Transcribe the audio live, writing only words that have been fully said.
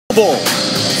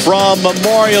From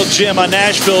Memorial Gym on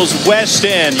Nashville's West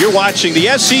End, you're watching the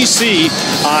SEC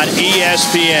on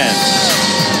ESPN.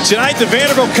 Tonight, the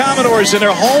Vanderbilt Commodores in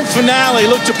their home finale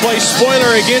look to play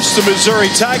spoiler against the Missouri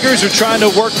Tigers, who are trying to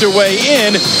work their way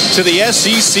in to the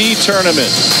SEC tournament.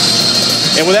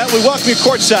 And with that, we welcome you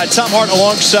courtside. Tom Hart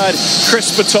alongside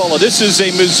Chris Spatola. This is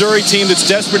a Missouri team that's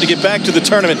desperate to get back to the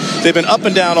tournament. They've been up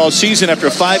and down all season after a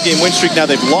 5-game win streak. Now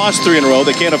they've lost 3 in a row.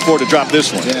 They can't afford to drop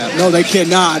this one. Yeah, no, they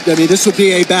cannot. I mean, this would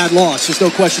be a bad loss. There's no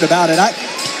question about it.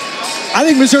 I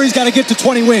think Missouri's got to get to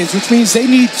 20 wins, which means they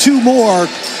need 2 more.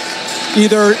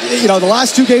 Either, the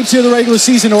last 2 games here of the regular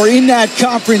season or in that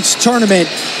conference tournament.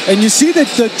 And you see that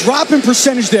the drop in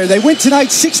percentage there. They win tonight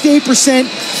 68%,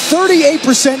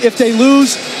 38% if they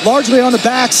lose, largely on the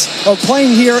backs of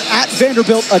playing here at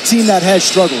Vanderbilt, a team that has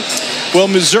struggled. Well,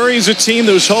 Missouri is a team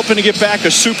that was hoping to get back a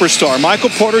superstar. Michael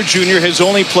Porter Jr. has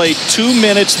only played 2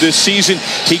 minutes this season.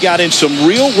 He got in some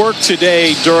real work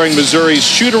today during Missouri's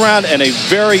shoot-around and a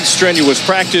very strenuous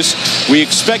practice. We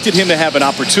expected him to have an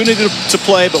opportunity to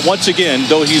play, but once again,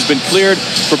 though he's been cleared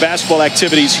for basketball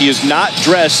activities, he is not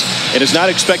dressed and is not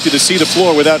expected to see the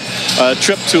floor without a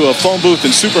trip to a phone booth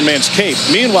in Superman's cape.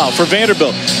 Meanwhile, for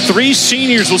Vanderbilt, 3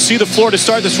 seniors will see the floor to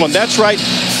start this one. That's right,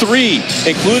 3,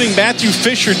 including Matthew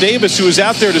Fisher-Davis, who is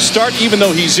out there to start even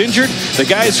though he's injured. The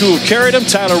guys who have carried him,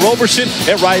 Tyler Roberson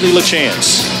and Riley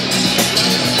LaChance.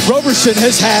 Roberson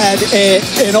has had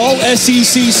an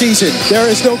all-SEC season. There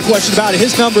is no question about it.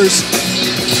 His numbers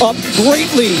up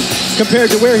greatly compared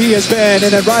to where he has been.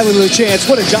 And then Riley LaChance,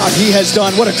 what a job he has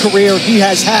done. What a career he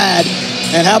has had.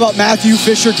 And how about Matthew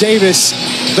Fisher-Davis?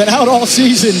 Been out all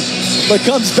season, but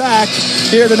comes back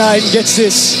here tonight and gets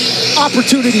this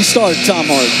opportunity start, Tom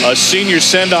Hart. A senior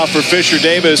send-off for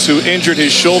Fisher-Davis, who injured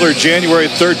his shoulder January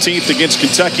 13th against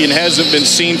Kentucky and hasn't been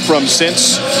seen from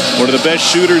since. One of the best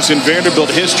shooters in Vanderbilt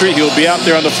history. He'll be out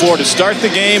there on the floor to start the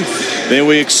game. Then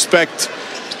we expect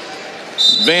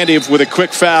Vandy with a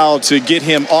quick foul to get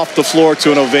him off the floor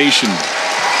to an ovation.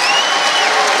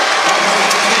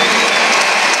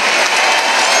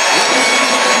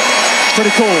 Pretty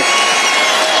cool.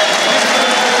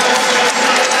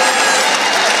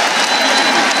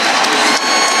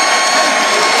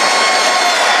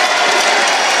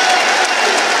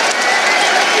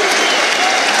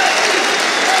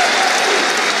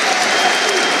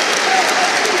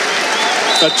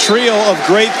 A trio of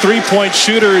great three-point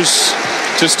shooters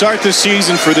to start the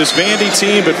season for this Vandy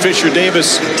team, but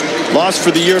Fisher-Davis lost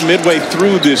for the year midway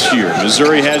through this year.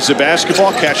 Missouri has the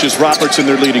basketball. Cassius Robertson,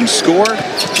 their leading scorer.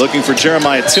 Looking for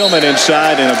Jeremiah Tillman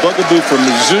inside, and a bugaboo for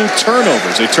Mizzou,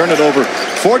 turnovers. They turn it over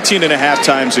 14.5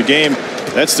 times a game.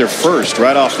 That's their first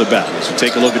right off the bat. So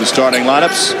take a look at the starting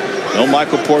lineups. No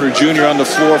Michael Porter Jr. on the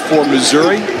floor for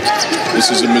Missouri.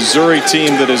 This is a Missouri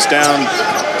team that is down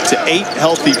to 8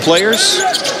 healthy players,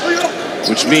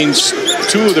 which means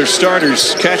 2 of their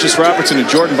starters, Cassius Robertson and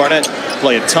Jordan Barnett,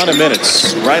 play a ton of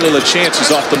minutes. Riley LaChance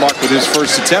is off the mark with his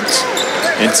first attempt,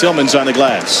 and Tillman's on the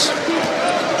glass.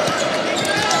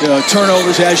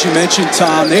 Turnovers, as you mentioned,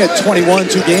 Tom, they had 21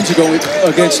 2 games ago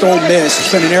against Ole Miss.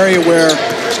 It's been an area where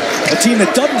a team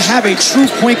that doesn't have a true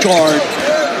point guard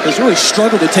has really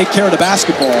struggled to take care of the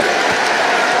basketball.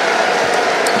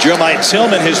 Jeremiah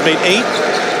Tillman has made 8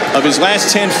 of his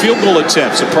last 10 field goal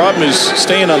attempts. The problem is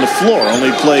staying on the floor.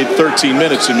 Only played 13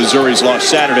 minutes in Missouri's loss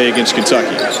Saturday against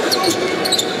Kentucky.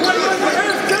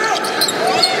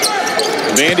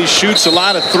 Vandy shoots a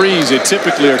lot of threes. They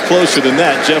typically are closer than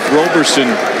that. Jeff Roberson,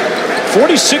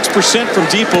 46% from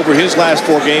deep over his last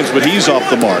 4 games, but he's off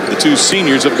the mark. The 2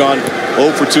 seniors have gone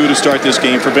 0 for 2 to start this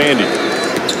game for Vandy.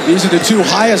 These are the 2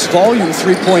 highest volume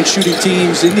three-point shooting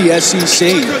teams in the SEC,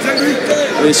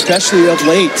 especially of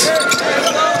late.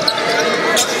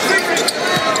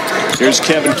 Here's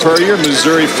Kevin Puryear.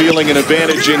 Missouri feeling an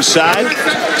advantage inside.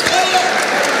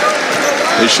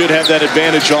 They should have that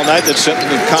advantage all night. That's something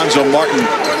that Conzo Martin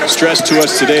stressed to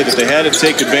us today, that they had to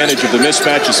take advantage of the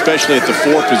mismatch, especially at the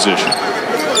 4 position.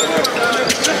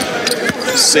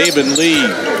 Saban Lee,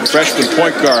 freshman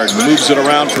point guard, moves it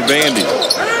around for Vandy.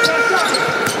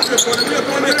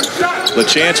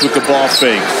 LaChance with the ball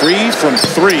fake. Free from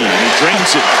 3, and he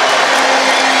drains it.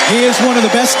 He is one of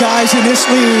the best guys in this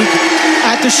league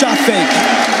at the shot fake.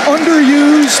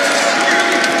 Underused,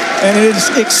 and it is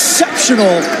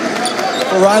exceptional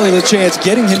for Riley LaChance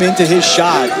getting him into his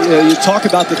shot. You talk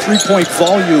about the three-point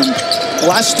volume. The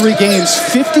last 3 games,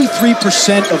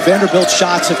 53% of Vanderbilt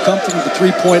shots have come from the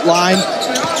three-point line.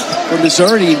 For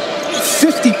Missouri,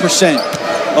 50%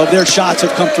 of their shots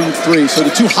have come from 3. So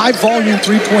the 2 high-volume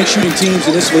three-point shooting teams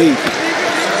in this league.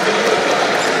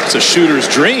 It's a shooter's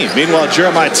dream. Meanwhile,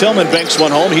 Jeremiah Tillman banks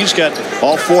one home. He's got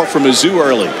all 4 from Mizzou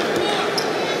early.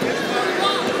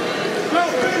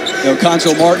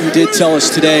 Konzo Martin did tell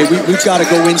us today, we've got to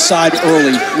go inside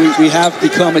early. We have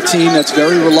become a team that's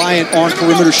very reliant on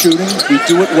perimeter shooting. We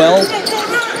do it well.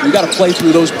 We got to play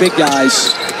through those big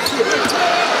guys.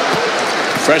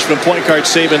 Freshman point guard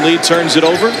Saban Lee turns it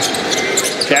over.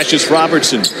 Cassius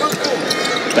Robertson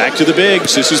back to the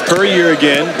bigs. This is Puryear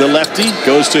again. The lefty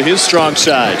goes to his strong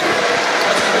side.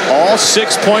 All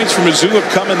 6 points from Mizzou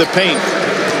have come in the paint.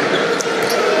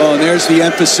 Oh, and there's the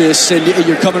emphasis, and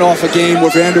you're coming off a game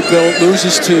where Vanderbilt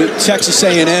loses to Texas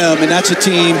A&M, and that's a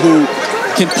team who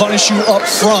can punish you up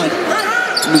front.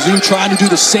 Mizzou trying to do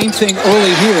the same thing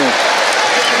early here.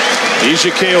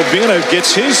 Ejike Obina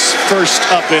gets his first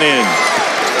up and in.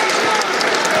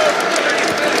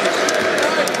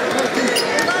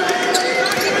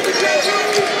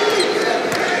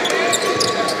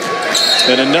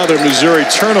 And another Missouri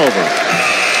turnover.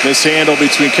 Mishandle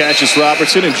between Cassius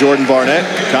Robertson and Jordan Barnett.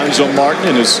 Konzo Martin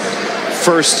in his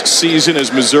first season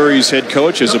as Missouri's head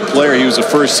coach. As a player, he was a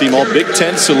first-team All-Big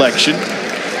Ten selection.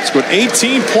 Scored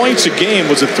 18 points a game,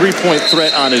 was a 3-point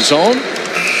threat on his own.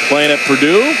 Playing at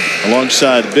Purdue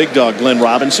alongside big dog Glenn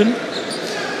Robinson.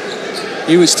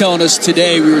 He was telling us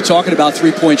today, we were talking about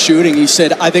three-point shooting. He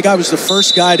said, I think I was the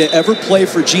first guy to ever play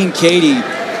for Gene Cady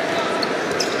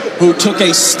who took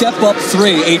a step-up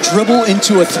three, a dribble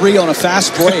into a three on a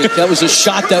fast break. That was a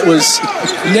shot that was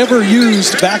never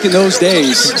used back in those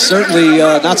days. Certainly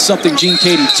not something Gene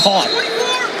Cady taught.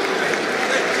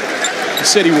 He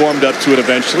said he warmed up to it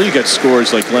eventually. He got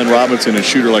scores like Glenn Robinson and a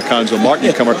shooter like Konzo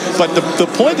Martin come around. But the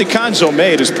point that Konzo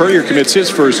made as Puryear commits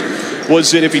his first was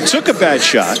that if he took a bad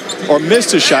shot or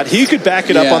missed a shot, he could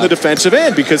back it up on the defensive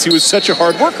end because he was such a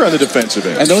hard worker on the defensive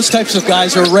end. And those types of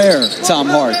guys are rare, Tom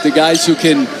Hart. The guys who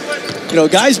can,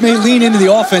 guys may lean into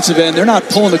the offensive end. They're not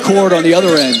pulling the cord on the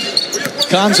other end.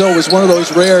 Konzo was one of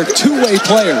those rare two-way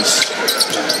players.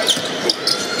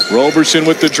 Roberson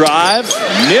with the drive.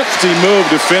 Nifty move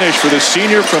to finish for the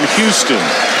senior from Houston.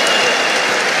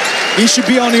 He should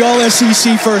be on the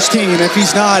All-SEC first team. If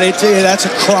he's not, that's a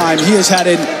crime. He has had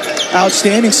an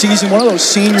outstanding season. One of those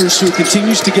seniors who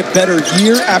continues to get better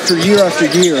year after year after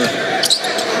year.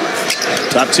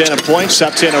 Top 10 in points,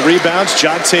 top 10 in rebounds.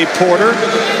 Jonte Porter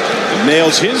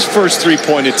nails his first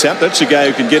three-point attempt. That's a guy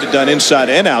who can get it done inside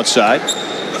and outside.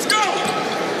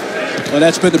 Well,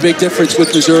 that's been the big difference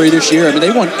with Missouri this year. I mean,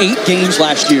 they won 8 games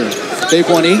last year. They've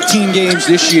won 18 games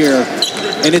this year.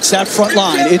 And it's that front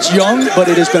line. It's young, but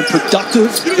it has been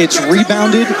productive. It's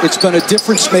rebounded. It's been a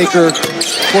difference maker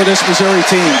for this Missouri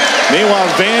team. Meanwhile,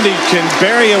 Vandy can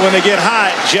bury it when they get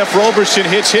hot. Jeff Roberson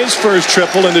hits his first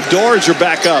triple, and the doors are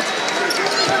back up.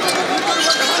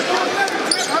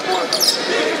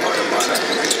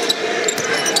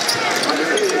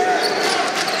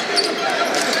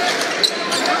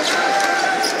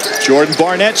 Jordan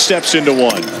Barnett steps into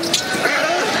one.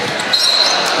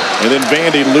 And then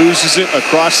Vandy loses it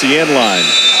across the end line.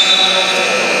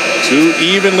 Two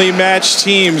evenly matched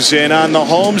teams, and on the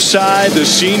home side, the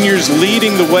seniors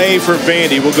leading the way for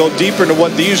Vandy. We'll go deeper into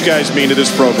what these guys mean to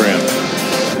this program.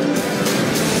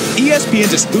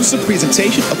 ESPN's exclusive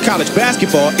presentation of college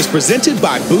basketball is presented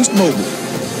by Boost Mobile.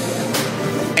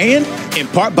 And in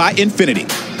part by Infinity.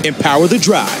 Empower the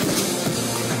drive.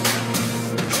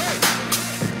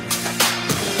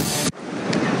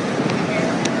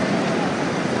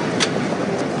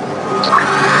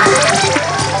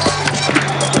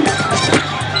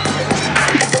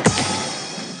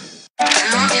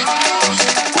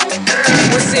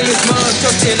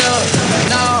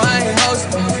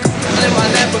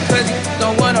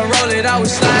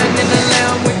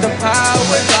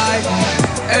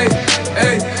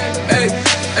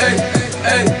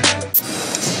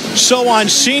 So on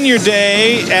senior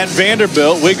day at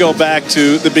Vanderbilt, we go back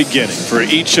to the beginning. For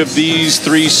each of these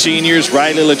three seniors,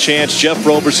 Riley LaChance, Jeff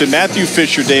Roberson, Matthew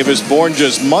Fisher Davis, born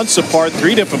just months apart,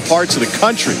 3 different parts of the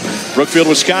country. Brookfield,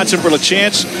 Wisconsin for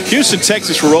LaChance, Houston,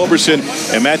 Texas for Roberson,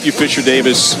 and Matthew Fisher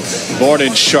Davis, born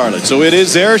in Charlotte. So it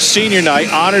is their senior night,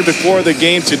 honored before the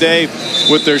game today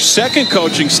with their second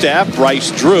coaching staff,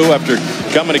 Bryce Drew, after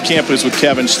coming to campus with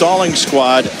Kevin Stallings'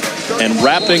 squad and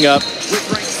wrapping up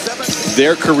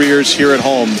their careers here at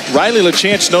home. Riley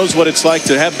LaChance knows what it's like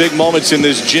to have big moments in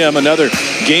this gym. Another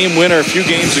game winner a few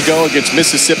games ago against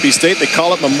Mississippi State. They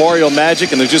call it Memorial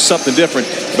Magic, and there's just something different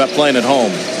about playing at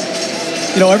home.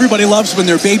 Everybody loves when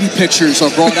their baby pictures are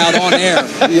brought out on air.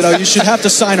 You should have to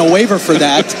sign a waiver for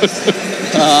that.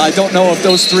 I don't know if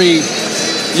those 3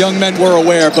 young men were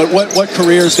aware, but what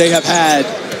careers they have had.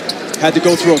 had to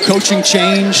go through a coaching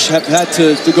change, have had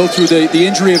to go through the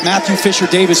injury of Matthew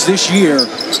Fisher-Davis this year.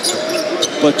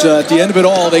 But at the end of it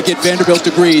all, they get Vanderbilt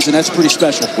degrees, and that's pretty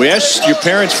special. We asked your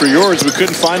parents for yours. We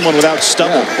couldn't find one without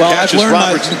stubble. Yeah.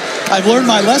 Well, I've learned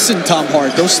my lesson, Tom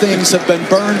Hart. Those things have been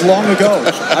burned long ago.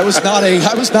 I was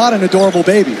not an adorable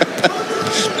baby.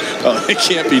 Oh, it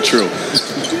can't be true.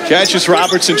 Cassius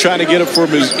Robertson trying to get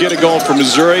it going for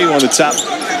Missouri, one of the top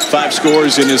 5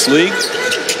 scorers in this league.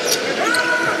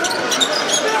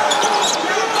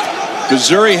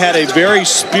 Missouri had a very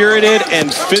spirited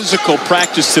and physical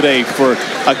practice today for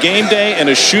a game day and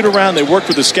a shoot-around. They worked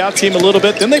with the scout team a little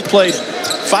bit. Then they played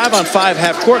 5-on-5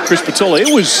 half-court. Chris Patola.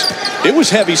 It was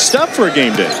heavy stuff for a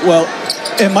game day. Well,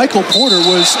 and Michael Porter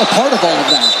was a part of all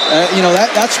of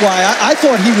that. That's why I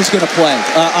thought he was going to play.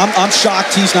 I'm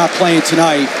shocked he's not playing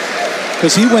tonight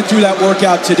because he went through that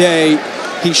workout today.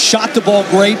 He shot the ball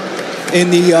great in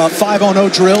the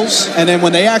 5-on-0 drills, and then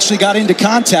when they actually got into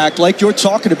contact, like you're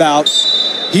talking about,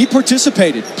 he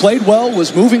participated, played well,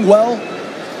 was moving well.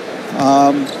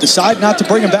 Decide not to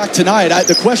bring him back tonight.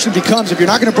 The question becomes, if you're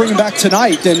not going to bring him back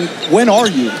tonight, then when are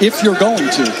you, if you're going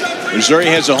to? Missouri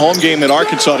has a home game at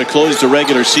Arkansas to close the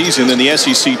regular season, then the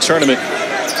SEC tournament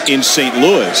in St.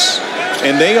 Louis.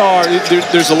 And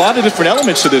there's a lot of different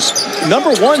elements to this.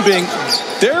 Number one being,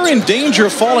 they're in danger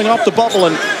of falling off the bubble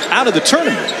and out of the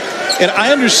tournament. And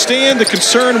I understand the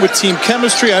concern with team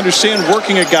chemistry. I understand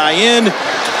working a guy in.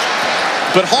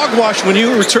 But hogwash when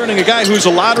you're returning a guy who's a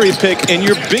lottery pick and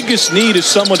your biggest need is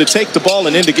someone to take the ball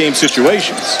in into-game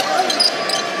situations.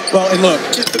 Well, and look,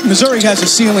 Missouri has a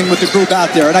ceiling with the group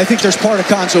out there. And I think there's part of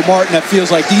Conzo Martin that feels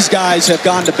like these guys have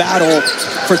gone to battle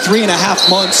for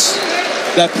 3.5 months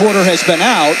that Porter has been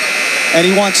out. And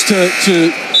he wants to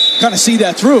kind of see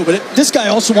that through. But this guy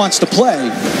also wants to play.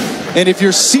 And if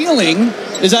your ceiling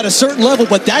is at a certain level,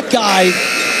 but that guy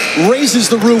raises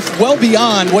the roof well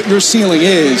beyond what your ceiling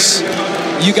is,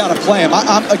 you got to play him.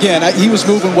 Again, he was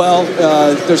moving well.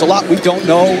 There's a lot we don't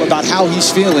know about how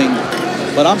he's feeling,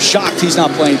 but I'm shocked he's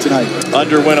not playing tonight.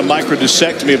 Underwent a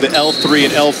microdiscectomy of the L3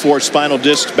 and L4 spinal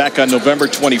discs back on November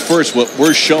 21st. What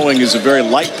we're showing is a very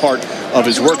light part of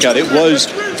his workout. It was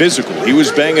physical. He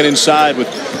was banging inside with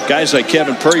guys like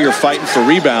Kevin Puryear fighting for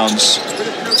rebounds.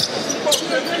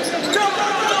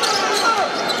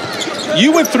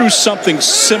 You went through something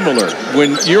similar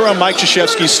when you're on Mike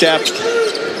Krzyzewski's staff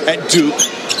at Duke,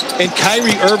 and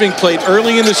Kyrie Irving played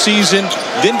early in the season,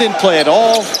 then didn't play at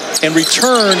all, and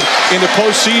returned in the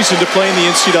postseason to play in the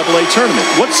NCAA tournament.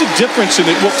 What's the difference in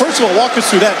it? Well, first of all, walk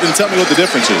us through that, then tell me what the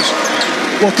difference is.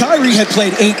 Well, Kyrie had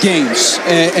played 8 games,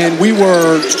 and we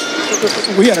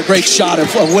had a great shot of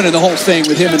winning the whole thing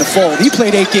with him in the fold. He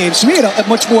played 8 games, so he had a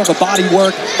much more of a body of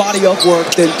work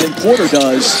than Porter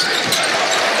does.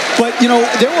 But, you know,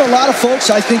 there were a lot of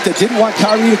folks, I think, that didn't want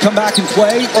Kyrie to come back and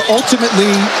play. But ultimately,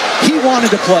 he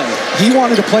wanted to play. He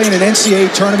wanted to play in an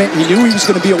NCAA tournament. He knew he was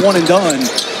going to be a one and done.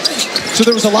 So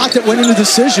there was a lot that went into the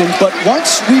decision. But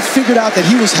once we figured out that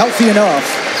he was healthy enough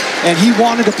and he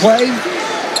wanted to play,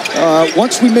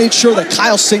 once we made sure that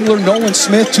Kyle Singler, Nolan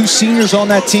Smith, 2 seniors on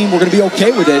that team were going to be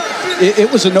okay with it,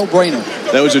 it was a no-brainer.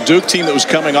 That was a Duke team that was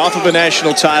coming off of a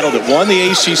national title, that won the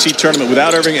ACC tournament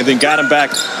without Irving, and then got him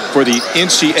back for the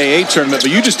NCAA tournament.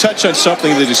 But you just touched on something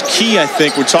that is key, I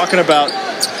think. We're talking about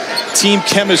team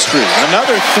chemistry.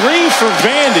 Another 3 for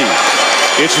Vandy.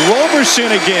 It's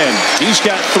Roberson again. He's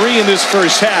got 3 in this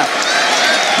first half.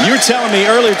 You were telling me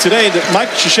earlier today that Mike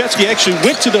Krzyzewski actually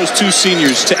went to those 2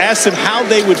 seniors to ask them how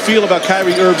they would feel about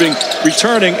Kyrie Irving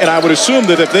returning, and I would assume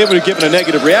that if they would have given a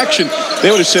negative reaction, they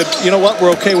would have said, you know what,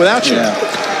 we're okay without you. Yeah.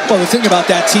 Well, the thing about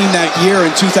that team that year in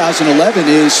 2011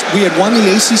 is we had won the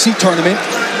ACC tournament.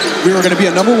 We were going to be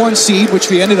a #1 seed,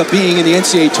 which we ended up being in the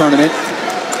NCAA tournament,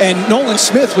 and Nolan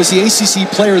Smith was the ACC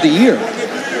Player of the Year.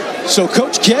 So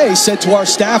Coach K said to our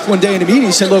staff one day in a meeting,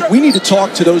 he said, look, we need to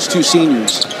talk to those 2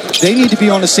 seniors. They need to be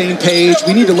on the same page.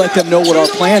 We need to let them know what our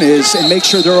plan is and make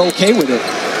sure they're okay with it.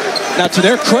 Now, to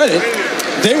their credit,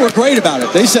 they were great about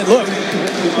it. They said, look,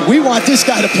 we want this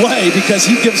guy to play because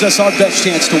he gives us our best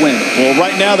chance to win. Well,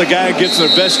 right now, the guy who gives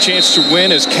the best chance to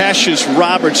win is Cassius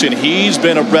Robertson. He's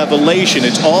been a revelation.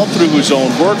 It's all through his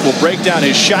own work. We'll break down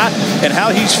his shot and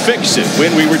how he's fixed it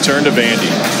when we return to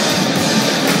Vandy.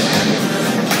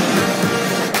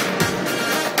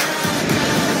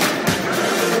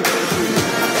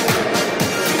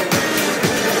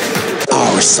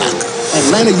 Soccer.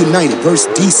 Atlanta United versus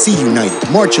DC United,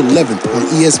 March 11th on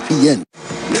ESPN.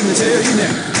 Let me tell you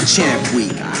now, Champ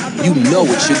Week, you know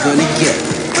what you're gonna get.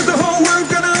 But the whole world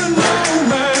gonna know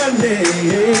my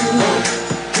name.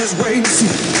 Just wait and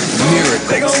see. Miracles.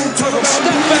 They gonna talk about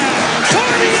step back.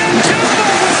 Cardiac jumbo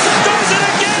does it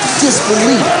again.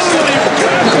 disbelief,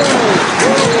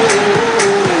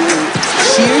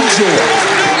 sheer joy.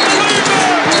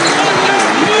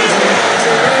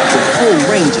 The full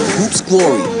range of hoops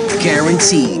glory,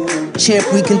 guaranteed.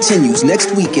 Champ Week continues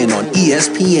next weekend on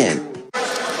ESPN.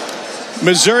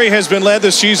 Missouri has been led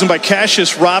this season by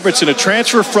Cassius Robertson, a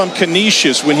transfer from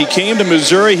Canisius. When he came to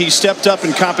Missouri, he stepped up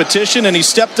in competition and he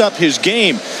stepped up his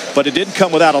game, but it didn't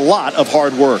come without a lot of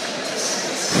hard work.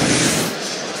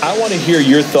 I want to hear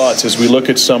your thoughts as we look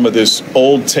at some of this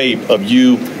old tape of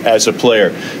you as a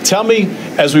player. Tell me,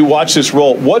 as we watch this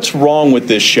roll, what's wrong with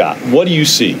this shot? What do you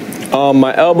see?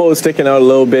 My elbow is sticking out a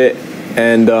little bit,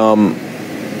 and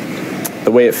the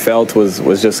way it felt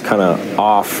was just kind of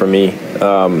off for me.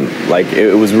 Like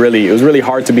it was really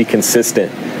hard to be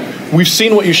consistent. We've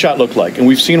seen what your shot looked like, and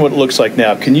we've seen what it looks like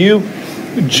now. Can you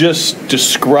just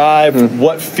describe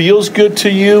what feels good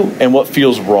to you and what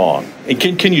feels wrong? And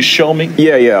can you show me?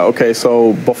 Yeah. Okay,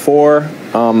 so before,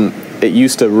 it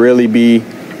used to really be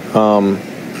kind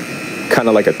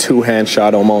of like a two-hand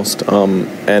shot almost.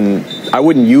 And I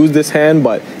wouldn't use this hand,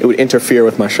 but it would interfere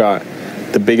with my shot.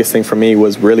 The biggest thing for me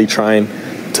was really trying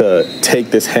to take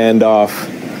this hand off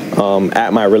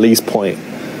at my release point.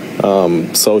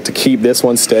 So to keep this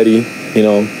one steady,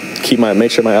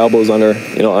 make sure my elbow's under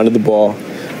the ball,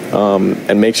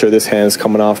 and make sure this hand's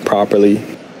coming off properly.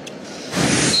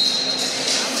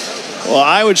 Well,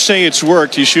 I would say it's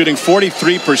worked. He's shooting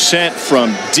 43%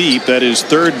 from deep. That is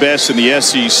third best in the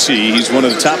SEC. He's one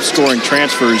of the top scoring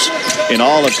transfers in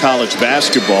all of college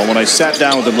basketball. When I sat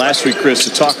down with him last week, Chris, to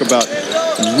talk about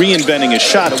reinventing his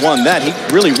shot, he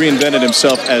really reinvented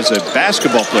himself as a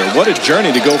basketball player. What a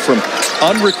journey to go from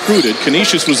unrecruited.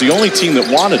 Canisius was the only team that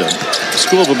wanted him. A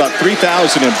school of about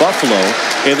 3,000 in Buffalo.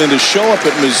 And then to show up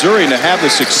at Missouri and to have the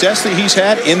success that he's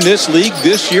had in this league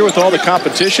this year with all the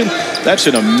competition, that's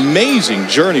an amazing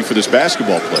journey for this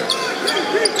basketball player.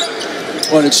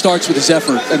 Well, it starts with his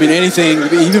effort. I mean, anything,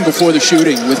 even before the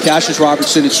shooting, with Cassius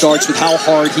Robertson, it starts with how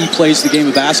hard he plays the game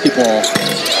of basketball.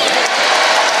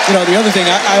 The other thing,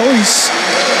 I always,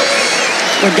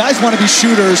 when guys want to be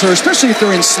shooters, or especially if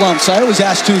they're in slumps, I always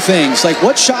ask two things. Like,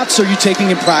 what shots are you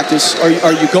taking in practice? Are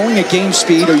you going at game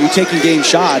speed? Are you taking game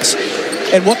shots?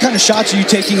 And what kind of shots are you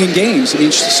taking in games? I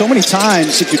mean, so many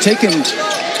times, if you're taking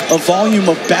a volume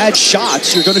of bad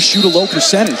shots, you're going to shoot a low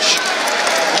percentage.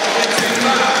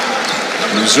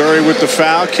 Missouri with the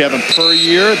foul. Kevin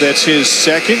Puryear, that's his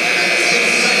second.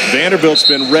 Vanderbilt's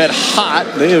been red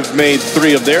hot. They have made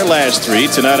 3 of their last 3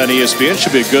 tonight on ESPN.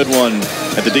 Should be a good one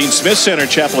at the Dean Smith Center in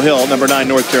Chapel Hill. Number 9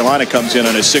 North Carolina comes in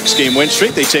on a 6-game win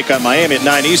streak. They take on Miami at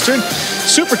 9 Eastern.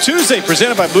 Super Tuesday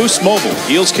presented by Boost Mobile.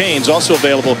 Heels Canes also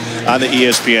available on the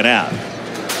ESPN app.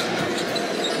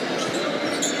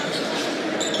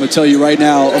 I'm going to tell you right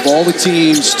now, of all the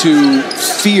teams to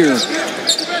fear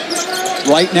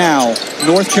right now,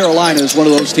 North Carolina is one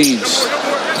of those teams.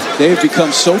 They have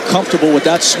become so comfortable with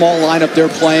that small lineup they're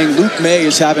playing. Luke May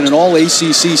is having an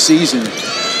all-ACC season,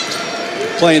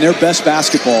 playing their best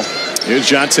basketball. Here's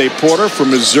Jonte Porter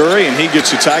from Missouri, and he gets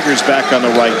the Tigers back on the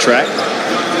right track.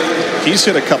 He's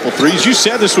hit a couple threes. You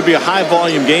said this would be a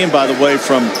high-volume game, by the way,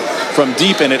 from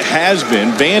deep, and it has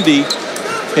been. Vandy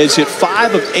has hit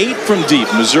 5 of 8 from deep.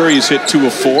 Missouri has hit 2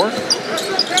 of 4.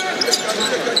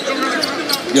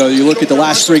 You look at the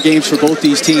last 3 games for both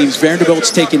these teams.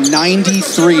 Vanderbilt's taken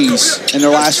 93s in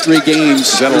their last 3 games.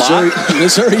 Is that a lot?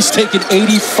 Missouri's taken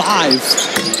 85.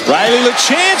 Riley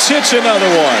LaChance hits another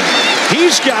one.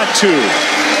 He's got 2.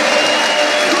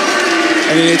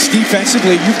 I mean, it's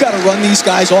defensively, you've got to run these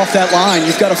guys off that line.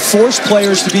 You've got to force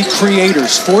players to be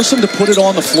creators. Force them to put it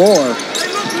on the floor.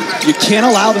 You can't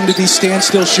allow them to be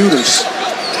standstill shooters.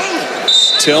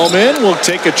 Tillman will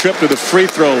take a trip to the free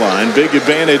throw line. Big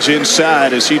advantage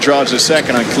inside as he draws a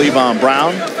second on Cleavon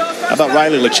Brown. How about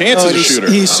Riley LaChance as a shooter?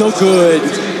 He's so good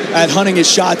at hunting his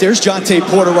shot. There's Jonte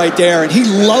Porter right there, and he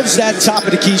loves that top of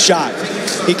the key shot.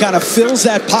 He kind of fills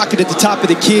that pocket at the top of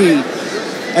the key.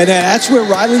 And then that's where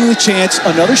Riley LaChance,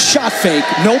 another shot fake.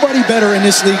 Nobody better in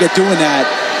this league at doing that.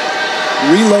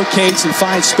 Relocates and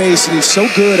finds space, and he's so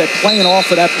good at playing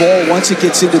off of that ball once it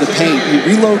gets into the paint. He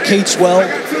relocates well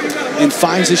and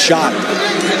finds a shot.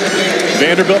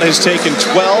 Vanderbilt has taken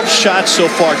 12 shots so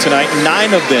far tonight.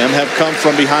 9 of them have come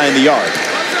from behind the arc.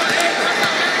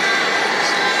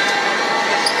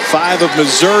 5 of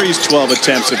Missouri's 12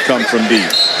 attempts have come from deep.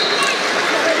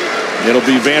 It'll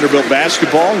be Vanderbilt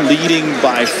basketball, leading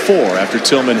by 4 after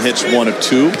Tillman hits 1 of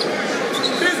 2.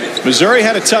 Missouri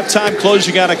had a tough time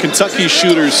closing out on Kentucky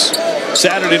shooters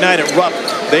Saturday night at Rupp.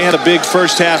 They had a big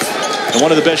first half and one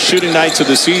of the best shooting nights of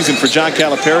the season for John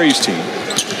Calipari's team.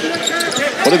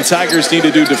 What do the Tigers need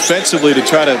to do defensively to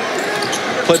try to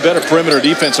play better perimeter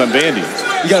defense on Vandy.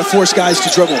 You got to force guys to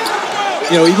dribble.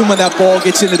 You know, even when that ball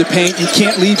gets into the paint, you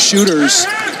can't leave shooters.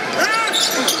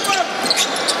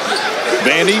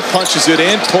 Vandy punches it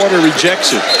in. Porter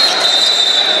rejects it.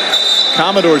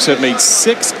 Commodores have made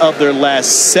 6 of their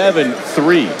last 7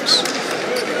 threes.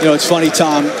 You know, it's funny,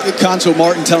 Tom, Conzo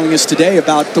Martin telling us today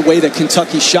about the way that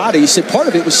Kentucky shot it. He said part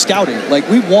of it was scouting. Like,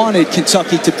 we wanted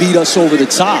Kentucky to beat us over the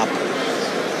top.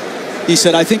 He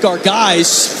said, I think our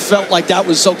guys felt like that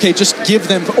was okay, just give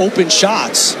them open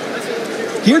shots.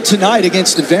 Here tonight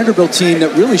against the Vanderbilt team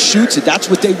that really shoots it, that's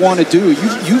what they want to do.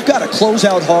 You've got to close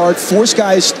out hard, force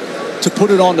guys to put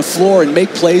it on the floor and make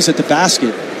plays at the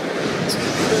basket.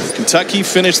 Kentucky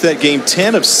finished that game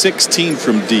 10 of 16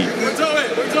 from deep.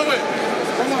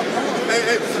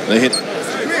 They hit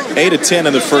 8 of 10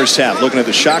 in the first half. Looking at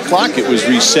the shot clock, it was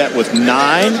reset with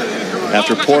 9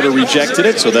 after Porter rejected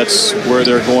it. So that's where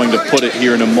they're going to put it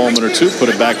here in a moment or two. Put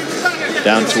it back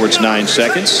down towards 9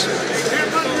 seconds.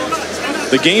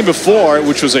 The game before,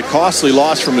 which was a costly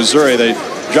loss for Missouri, they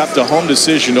dropped a home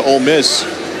decision to Ole Miss.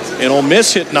 And Ole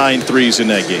Miss hit 9 threes in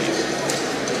that game.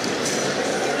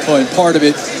 Well, and part of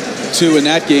it, too, in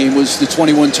that game was the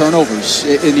 21 turnovers.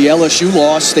 In the LSU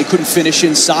loss, they couldn't finish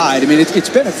inside. I mean, it's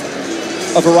been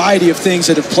a variety of things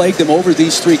that have plagued them over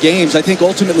these 3 games. I think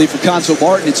ultimately for Conzo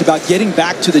Martin, it's about getting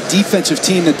back to the defensive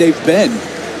team that they've been.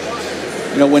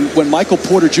 You know, when Michael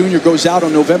Porter Jr. goes out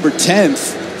on November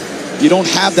 10th, you don't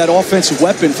have that offensive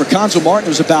weapon. For Conzo Martin, it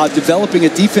was about developing a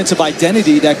defensive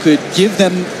identity that could give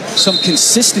them some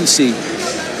consistency.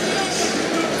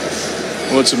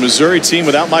 Well, it's a Missouri team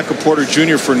without Michael Porter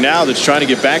Jr. for now that's trying to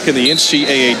get back in the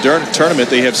NCAA tournament.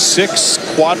 They have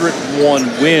 6 quadrant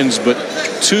 1 wins, but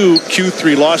 2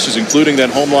 Q3 losses, including that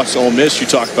home loss to Ole Miss you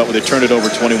talked about where they turned it over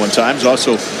 21 times.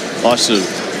 Also lost a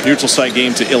neutral site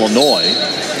game to Illinois.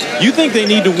 You think they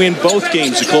need to win both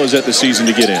games to close out the season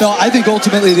to get in? No, I think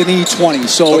ultimately they need 20.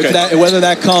 So okay. Whether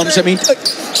that comes, I mean,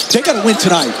 they got to win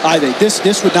tonight, I think.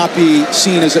 This would not be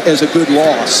seen as a good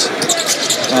loss.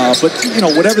 But, you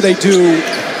know, whatever they do,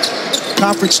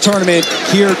 conference tournament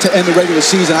here to end the regular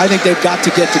season, I think they've got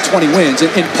to get to 20 wins.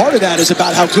 And part of that is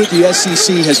about how good the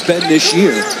SEC has been this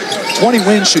year. 20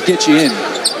 wins should get you in.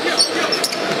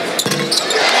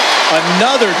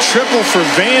 Another triple for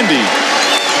Vandy.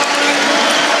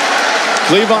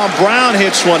 Cleavon Brown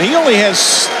hits one. He only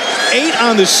has 8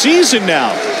 on the season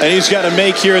now, and he's got to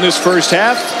make here in this first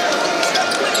half.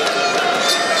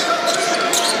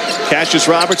 Cassius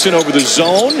Robertson over the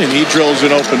zone, and he drills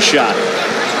an open shot.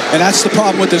 And that's the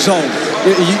problem with the zone.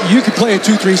 You can play a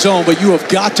 2-3 zone, but you have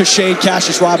got to shade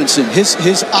Cassius Robinson.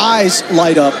 His eyes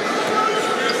light up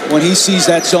when he sees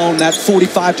that zone, that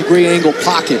 45-degree angle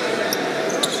pocket.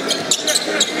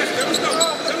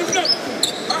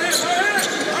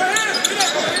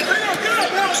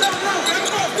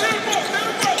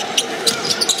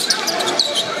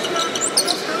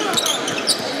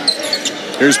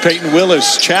 Here's Peyton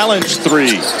Willis, challenge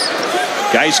 3.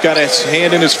 Guy's got his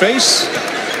hand in his face.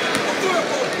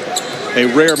 A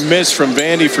rare miss from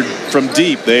Vandy from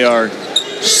deep. They are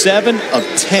 7 of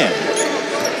 10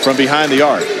 from behind the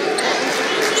arc.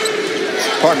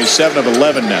 Pardon me, 7 of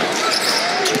 11 now.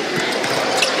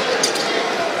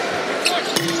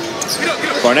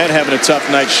 Barnett having a tough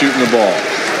night shooting the ball.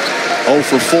 0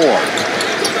 for 4.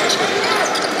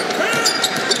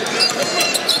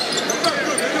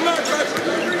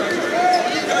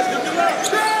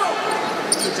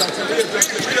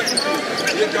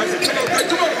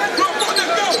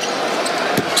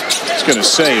 Going to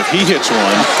say if he hits one.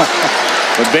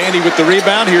 But Vandy with the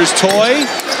rebound. Here's Toy.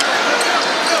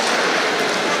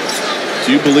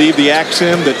 Do you believe the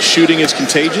axiom that shooting is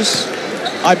contagious?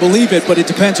 I believe it, but it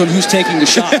depends on who's taking the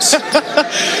shots.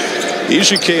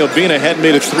 Ejike Obina hadn't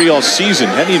made a 3 all season.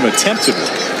 Hadn't even attempted one.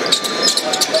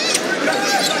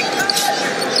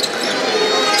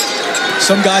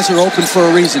 Some guys are open for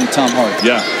a reason, Tom Hart.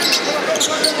 Yeah.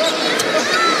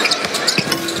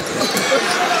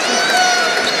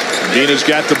 Dina's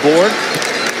got the board.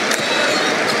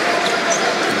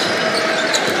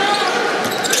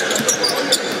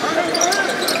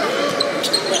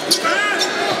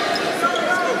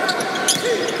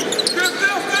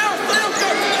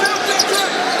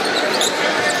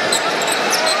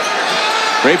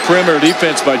 Great perimeter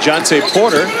defense by Jonte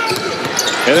Porter.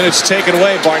 And then it's taken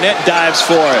away. Barnett dives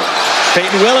for it.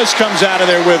 Peyton Willis comes out of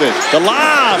there with it. The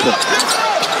lob.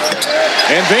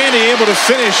 And Vandy able to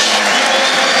finish.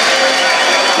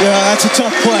 Yeah, that's a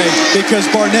tough play because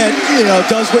Barnett, you know,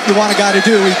 does what you want a guy to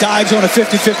do. He dives on a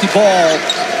 50-50 ball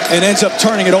and ends up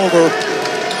turning it over,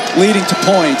 leading to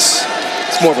points.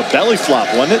 It's more of a belly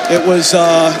flop, wasn't it? It was,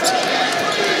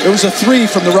 It was a 3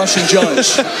 from the Russian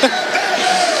judge.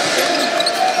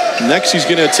 Next, he's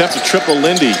going to attempt a triple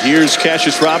Lindy. Here's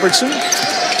Cassius Robertson.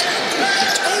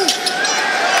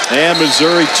 And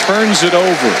Missouri turns it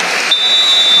over.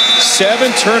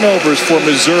 7 turnovers for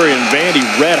Missouri, and Vandy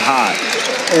red hot.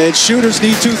 And shooters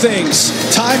need 2 things,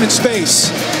 time and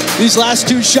space. These last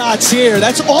 2 shots here,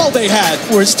 that's all they had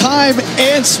was time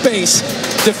and space.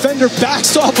 Defender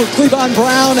backs off of Cleavon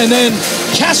Brown, and then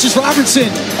Cassius Robertson.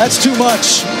 That's too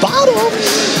much. Bottom.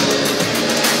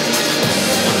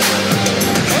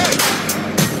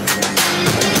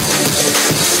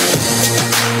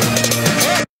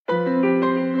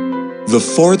 The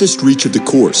farthest reach of the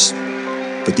course,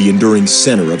 but the enduring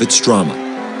center of its drama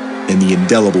and the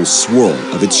indelible swirl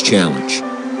of its challenge.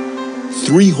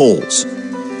 3 holes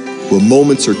where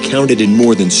moments are counted in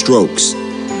more than strokes,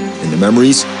 and the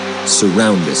memories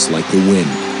surround us like the wind.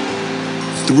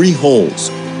 3 holes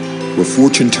where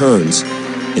fortune turns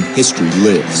and history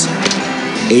lives.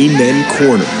 Amen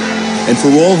Corner, and for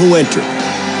all who enter,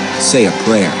 say a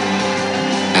prayer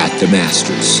at the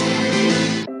Masters.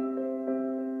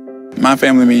 My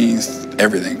family means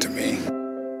everything to me.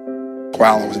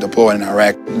 While I was deployed in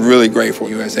Iraq, really grateful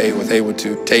USA was able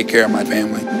to take care of my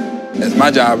family. It's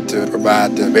my job to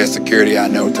provide the best security I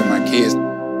know to my kids. Do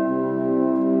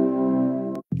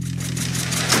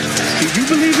you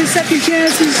believe in second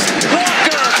chances?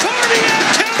 Walker,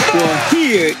 cardiac tempo! Well,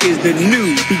 here is the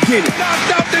new beginning. Knocked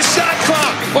out the shot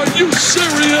clock. Are you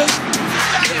serious?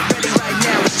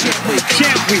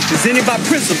 Champ Week, presented by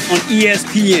Prism on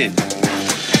ESPN.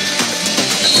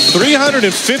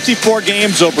 354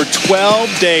 games over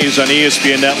 12 days on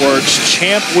ESPN Network's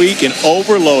Champ Week, an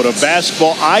overload of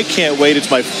basketball. I can't wait.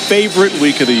 It's my favorite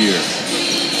week of the year.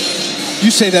 You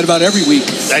say that about every week.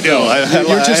 I know. I have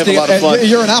a lot of fun.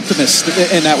 You're an optimist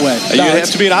in that way. You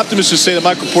have to be an optimist to say that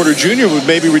Michael Porter Jr. would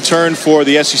maybe return for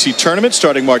the SEC tournament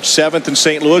starting March 7th in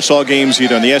St. Louis. All games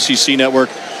either on the SEC Network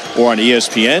or on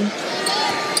ESPN.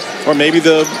 Or maybe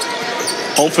the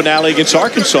home finale against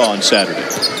Arkansas on Saturday.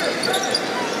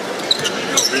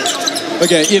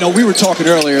 Again, you know, we were talking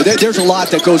earlier. There's a lot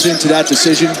that goes into that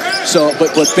decision. So,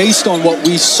 but based on what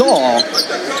we saw,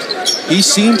 he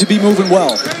seemed to be moving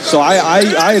well. So I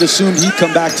had assumed he'd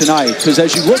come back tonight. Because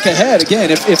as you look ahead, again,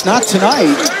 if not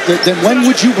tonight, then when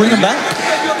would you bring him back?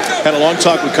 Had a long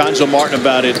talk with Conzo Martin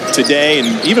about it today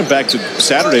and even back to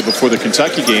Saturday before the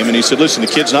Kentucky game. And he said, listen, the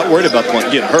kid's not worried about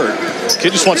getting hurt. The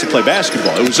kid just wants to play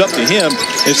basketball. It was up to him.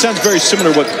 And it sounds very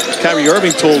similar to what Kyrie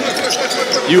Irving told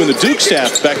you and the Duke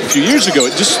staff back a few years ago. I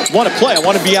just want to play. I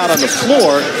want to be out on the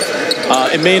floor.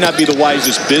 It may not be the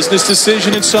wisest business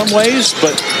decision in some ways,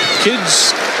 but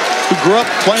kids who grew up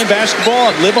playing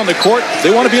basketball and live on the court, they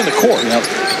want to be on the court. Yep.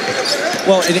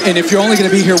 Well, and if you're only going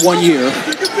to be here 1 year,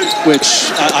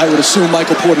 which I would assume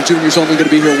Michael Porter Jr. is only going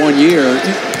to be here 1 year,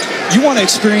 you want to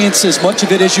experience as much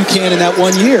of it as you can in that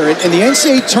 1 year. In the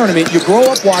NCAA tournament, you grow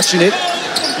up watching it,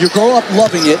 you grow up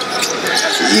loving it,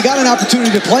 you got an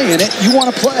opportunity to play in it, you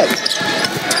want to play.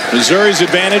 Missouri's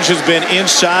advantage has been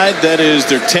inside. That is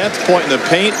their 10th point in the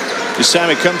paint. This time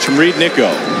it comes from Reed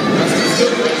Nico.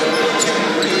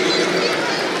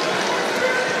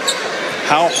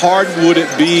 How hard would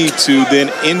it be to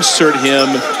then insert him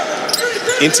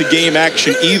into game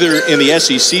action either in the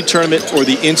SEC tournament or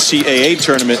the NCAA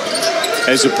tournament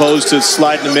as opposed to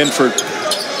sliding him in for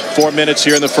 4 minutes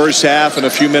here in the first half and a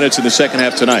few minutes in the second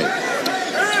half tonight?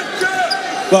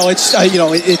 Well, it's you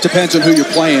know, it depends on who you're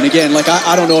playing. Again, like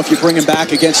I don't know if you bring him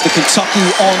back against the Kentucky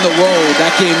on the road,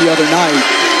 that game the other night.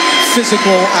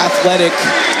 Physical, athletic.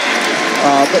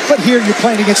 But here you're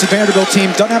playing against the Vanderbilt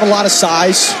team. Doesn't have a lot of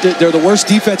size. They're the worst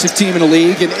defensive team in the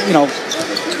league, and you know,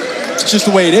 it's just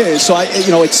the way it is. So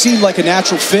it seemed like a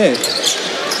natural fit.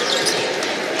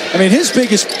 I mean, his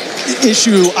biggest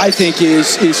issue, I think,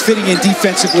 is fitting in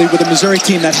defensively with a Missouri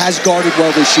team that has guarded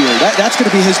well this year. That's going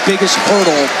to be his biggest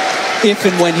hurdle if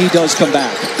and when he does come back.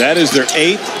 That is their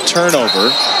 8th turnover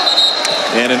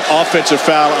and an offensive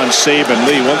foul on Saban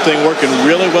Lee. One thing working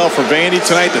really well for Vandy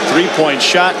tonight, the three-point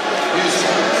shot.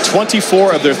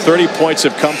 24 of their 30 points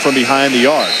have come from behind the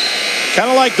arc.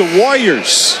 Kind of like the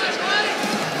Warriors.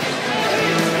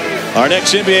 Our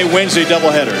next NBA Wednesday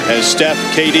doubleheader has Steph,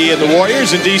 KD, and the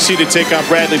Warriors in D.C. to take on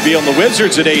Bradley Beal and the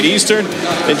Wizards at 8 Eastern.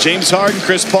 And James Harden,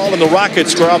 Chris Paul, and the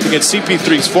Rockets square off against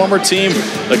CP3's former team,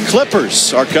 the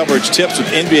Clippers. Our coverage tips with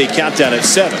NBA Countdown at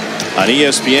 7 on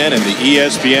ESPN and the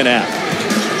ESPN app.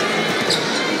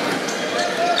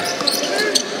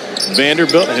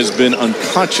 Vanderbilt has been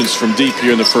unconscious from deep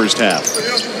here in the first half.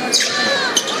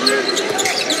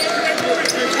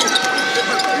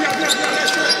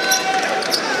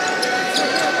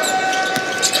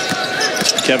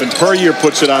 Kevin Puryear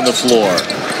puts it on the floor.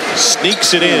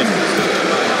 Sneaks it in.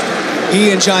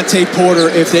 He and Jonte Porter,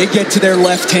 if they get to their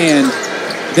left hand,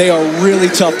 they are really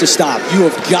tough to stop. You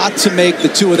have got to make the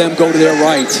two of them go to their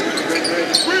right.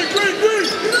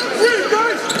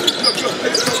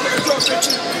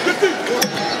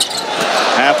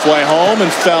 Halfway home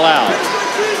and fell out.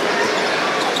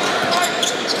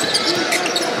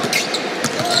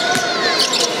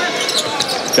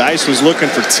 Geis was looking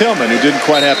for Tillman, who didn't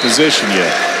quite have position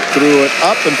yet. Threw it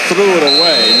up and threw it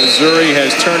away. Missouri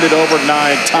has turned it over 9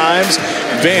 times.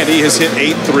 Vandy has hit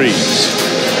 8 threes.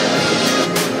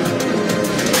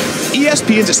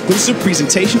 ESPN's exclusive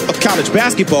presentation of college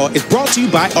basketball is brought to you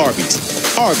by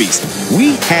Arby's. Arby's,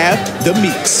 we have the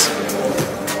meats.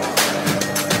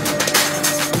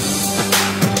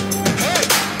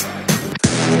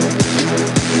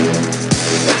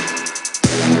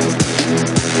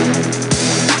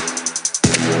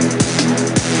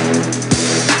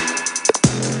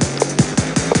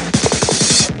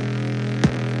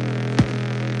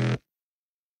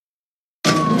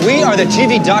 We are the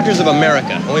TV doctors of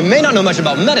America, and we may not know much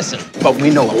about medicine, but we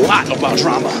know a lot about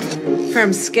drama.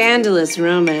 From scandalous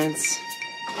romance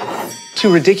to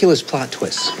ridiculous plot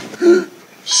twists.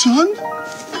 Son?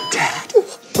 Dad.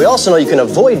 We also know you can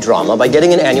avoid drama by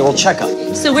getting an annual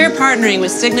checkup. So we're partnering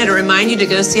with Cigna to remind you to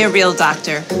go see a real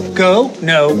doctor. Go,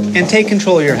 know, and take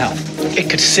control of your health. It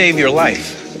could save your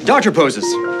life. Doctor poses.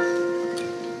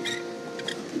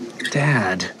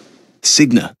 Dad.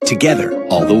 Cigna, together,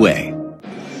 all the way.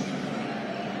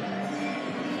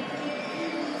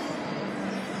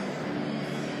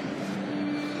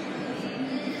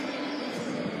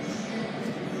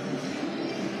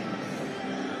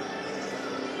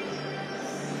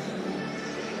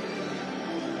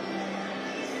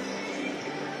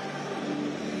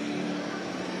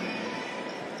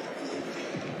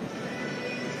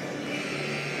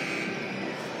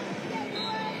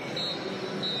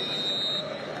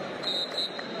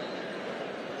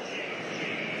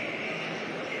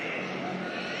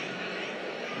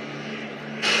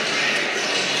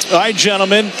 All right,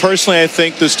 gentlemen. Personally, I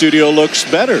think the studio looks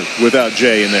better without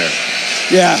Jay in there.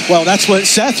 Yeah, well, that's what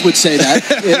Seth would say that.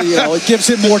 It gives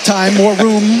him more time, more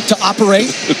room to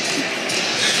operate.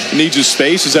 Needs a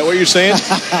space. Is that what you're saying?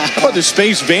 How about the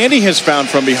space Vandy has found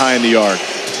from behind the arc?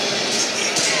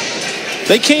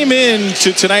 They came in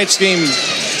to tonight's game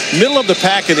middle of the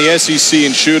pack in the SEC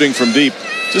in shooting from deep,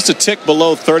 just a tick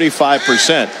below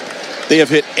 35%. They have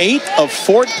hit 8 of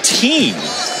 14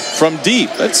 from deep.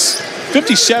 That's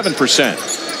 57%.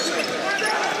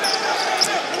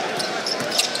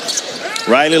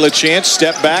 Riley LeChance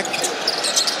step back,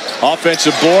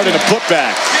 offensive board and a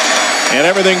putback, and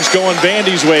everything's going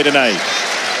Vandy's way tonight.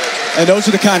 And those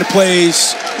are the kind of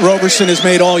plays Roberson has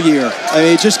made all year. I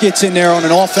mean, he just gets in there on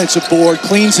an offensive board,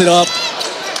 cleans it up,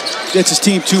 gets his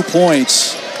team 2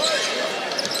 points.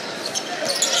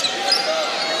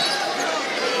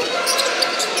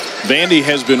 Vandy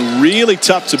has been really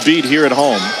tough to beat here at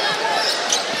home.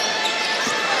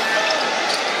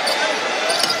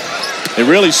 It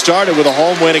really started with a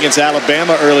home win against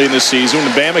Alabama early in the season when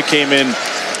Alabama came in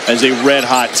as a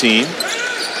red-hot team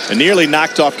and nearly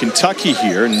knocked off Kentucky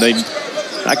here, and they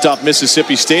knocked off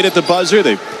Mississippi State at the buzzer.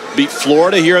 They beat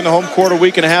Florida here in the home court a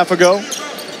week and a half ago.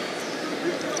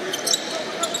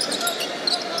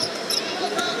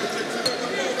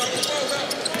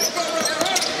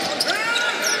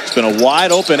 It's been a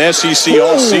wide-open SEC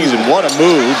all season. What a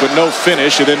move, but no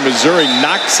finish, and then Missouri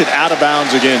knocks it out of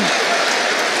bounds again.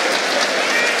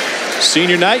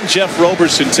 Senior night, and Jeff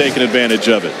Roberson taking advantage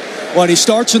of it. Well, he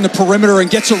starts in the perimeter and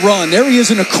gets a run. There he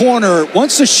is in a corner.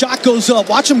 Once the shot goes up,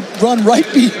 watch him run right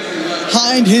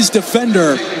behind his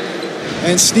defender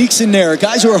and sneaks in there.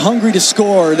 Guys who are hungry to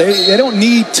score, they don't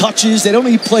need touches. They don't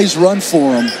need plays run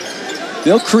for them.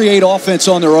 They'll create offense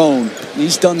on their own.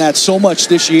 He's done that so much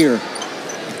this year.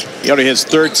 He already has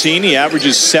 13. He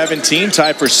averages 17,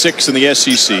 tied for 6th in the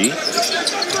SEC.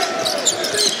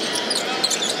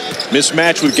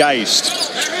 Mismatch with Geist.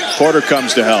 Porter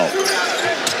comes to help.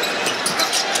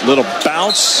 Little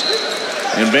bounce,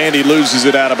 and Vandy loses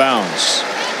it out of bounds.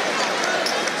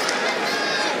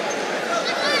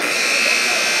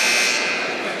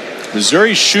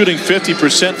 Missouri's shooting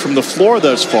 50% from the floor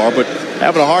thus far, but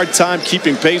having a hard time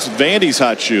keeping pace with Vandy's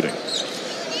hot shooting.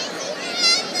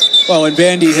 Well, and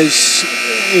Vandy has,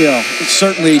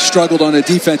 certainly struggled on a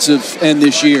defensive end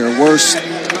this year. Worst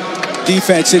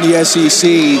defense in the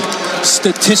SEC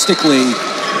statistically.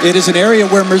 It is an area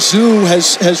where Mizzou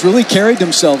has really carried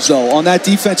themselves, though, on that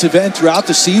defensive end throughout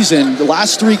the season. The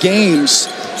last 3 games,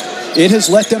 it has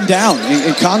let them down.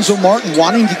 And Conzo Martin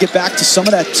wanting to get back to some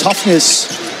of that toughness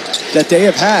that they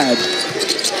have had.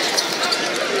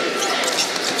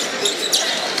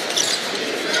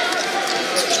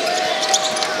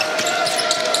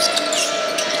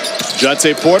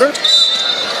 Jonte Porter,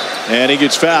 and he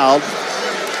gets fouled.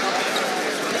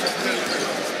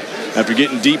 After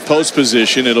getting deep post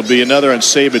position, it'll be another on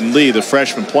Saban Lee, the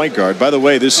freshman point guard. By the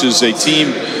way, this is a team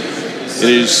that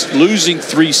is losing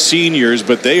 3 seniors,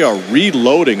 but they are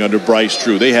reloading under Bryce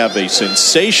Drew. They have a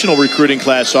sensational recruiting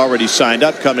class already signed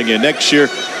up coming in next year,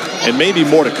 and maybe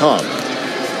more to come.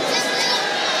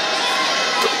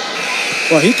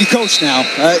 Well, he can coach now.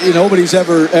 Nobody's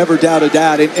ever doubted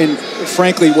that. And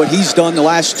frankly, what he's done the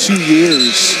last 2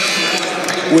 years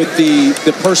with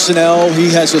the personnel he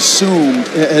has assumed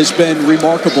has been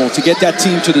remarkable. To get that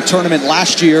team to the tournament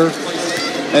last year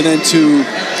and then to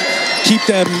keep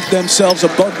themselves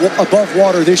above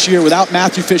water this year without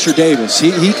Matthew Fisher-Davis.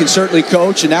 He can certainly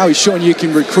coach, and now he's showing you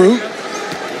can recruit.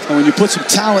 And when you put some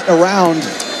talent around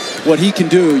what he can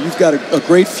do, you've got a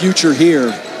great future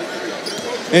here.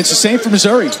 And it's the same for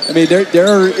Missouri. I mean, there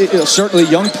are certainly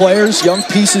young players, young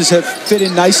pieces have fit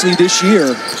in nicely this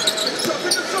year.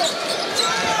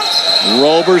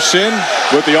 Roberson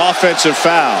with the offensive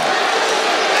foul.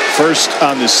 First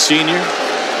on the senior.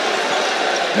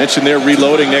 Mentioned they're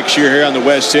reloading next year here on the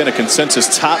West End. A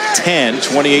consensus top 10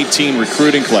 2018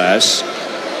 recruiting class,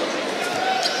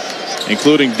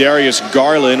 including Darius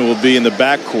Garland, will be in the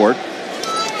backcourt.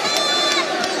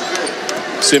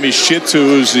 Simi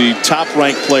Shitu is the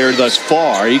top-ranked player thus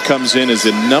far. He comes in as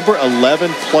the number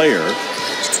 11 player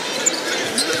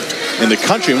in the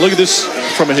country. And look at this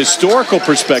from a historical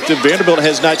perspective. Vanderbilt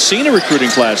has not seen a recruiting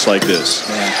class like this.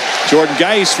 Yeah. Jordan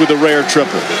Geis with a rare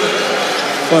triple.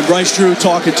 Well, and Bryce Drew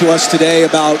talking to us today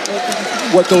about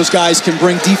what those guys can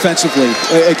bring defensively.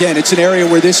 Again, it's an area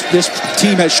where this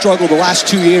team has struggled the last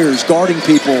 2 years, guarding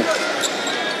people.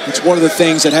 It's one of the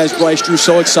things that has Bryce Drew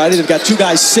so excited. They've got 2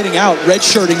 guys sitting out,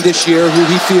 redshirting this year, who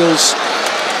he feels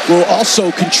will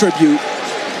also contribute.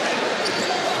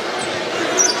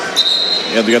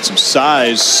 Yeah, they got some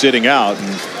size sitting out. And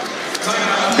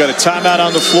we've got a timeout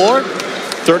on the floor.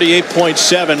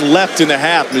 38.7 left in the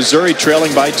half. Missouri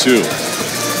trailing by 2.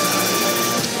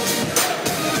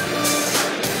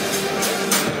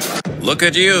 Look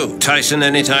at you, Tyson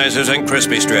Anytizers and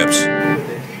Crispy Strips.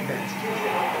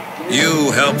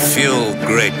 You help fuel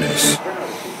greatness.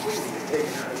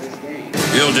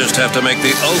 You'll just have to make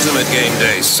the ultimate game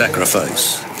day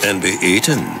sacrifice and be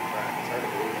eaten.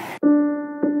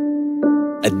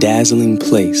 A dazzling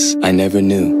place I never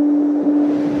knew.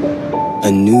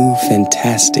 A new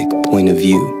fantastic point of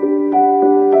view.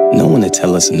 No one to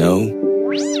tell us no,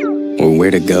 or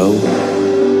where to go,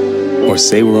 or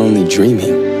say we're only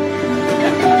dreaming.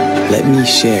 Let me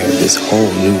share this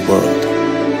whole new world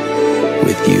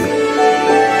with you.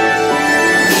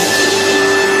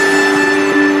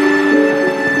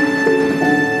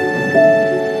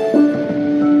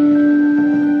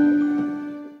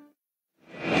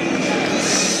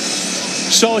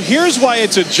 So here's why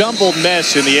it's a jumbled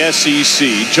mess in the SEC.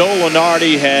 Joe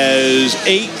Lunardi has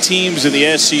 8 teams in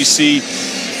the SEC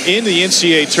in the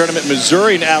NCAA tournament.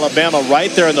 Missouri and Alabama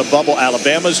right there in the bubble.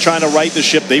 Alabama's trying to right the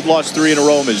ship. They've lost 3 in a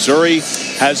row. Missouri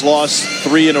has lost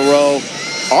 3 in a row.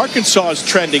 Arkansas is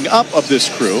trending up of this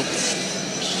crew.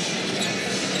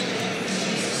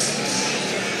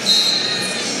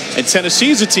 And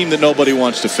Tennessee's a team that nobody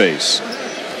wants to face.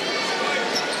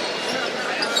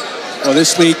 Well,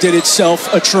 this league did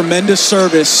itself a tremendous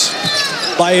service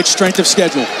by its strength of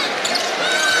schedule.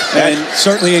 And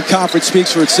certainly in conference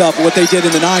speaks for itself. What they did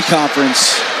in the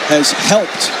non-conference has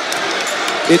helped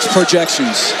its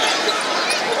projections.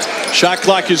 Shot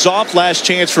clock is off. Last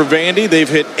chance for Vandy. They've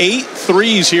hit 8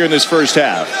 threes here in this first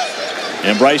half.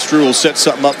 And Bryce Drew will set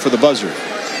something up for the buzzer.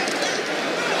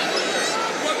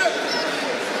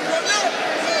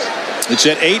 It's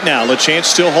at 8 now. LeChance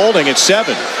still holding at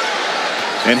 7.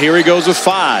 And here he goes with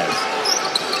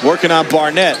 5. Working on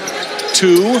Barnett.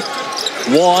 2,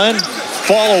 1,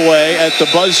 fall away at the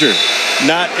buzzer.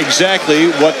 Not exactly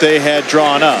what they had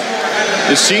drawn up.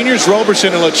 The seniors,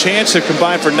 Roberson and LeChance, have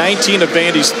combined for 19 of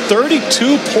Vandy's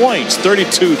 32 points.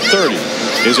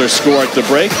 32-30 is our score at the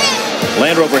break.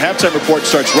 Land Rover halftime report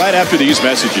starts right after these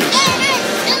messages.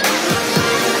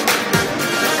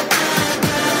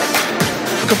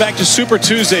 Welcome back to Super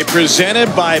Tuesday,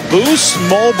 presented by Boost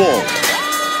Mobile.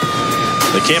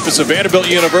 The campus of Vanderbilt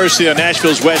University on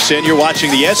Nashville's West End. You're watching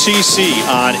the SEC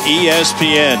on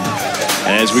ESPN.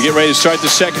 As we get ready to start the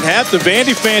second half, the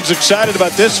Vandy fans are excited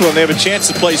about this one. They have a chance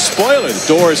to play spoiler. The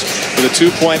Doors with a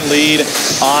 2-point lead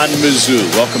on Mizzou.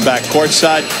 Welcome back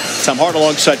courtside. Tom Hart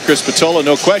alongside Chris Patola.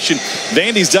 No question,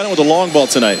 Vandy's done it with the long ball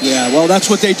tonight. Yeah, well, that's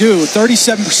what they do.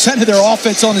 37% of their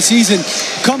offense on the season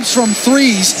comes from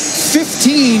threes.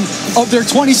 15 of their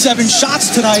 27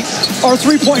 shots tonight are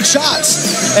three-point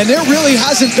shots. And there really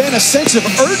hasn't been a sense of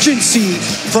urgency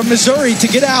from Missouri to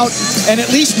get out and at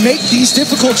least make these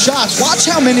difficult shots. Watch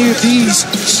how many of these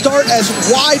start as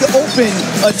wide open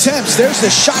attempts. There's the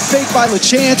shot fake by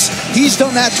LaChance. He's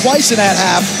done that twice in that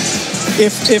half.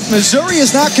 If Missouri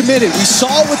is not committed, we saw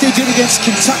what they did against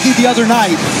Kentucky the other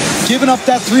night, giving up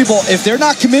that three ball. If they're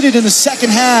not committed in the second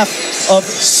half of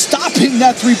stopping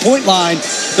that three-point line,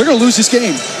 they're going to lose this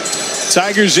game.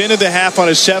 Tigers into the half on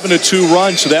a 7-2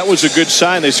 run, so that was a good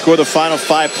sign. They scored the final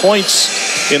 5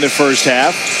 points in the first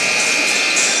half.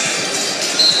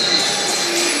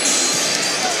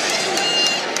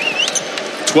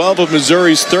 Twelve of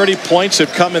Missouri's 30 points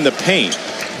have come in the paint.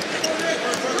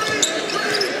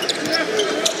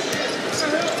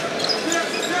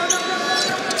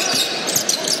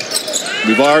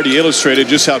 We've already illustrated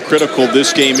just how critical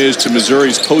this game is to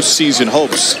Missouri's postseason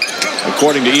hopes.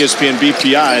 According to ESPN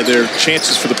BPI, their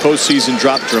chances for the postseason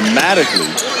drop dramatically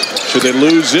should they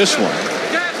lose this one.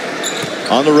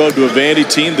 On the road to a Vandy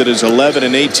team that is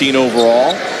 11-18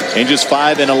 overall and just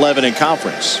 5-11 in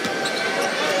conference.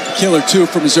 Killer, too,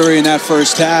 for Missouri in that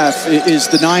first half is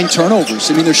the 9 turnovers.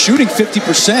 I mean, they're shooting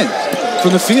 50%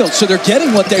 from the field, so they're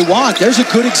getting what they want. There's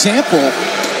a good example,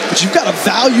 but you've got to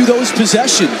value those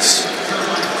possessions.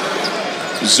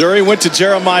 Missouri went to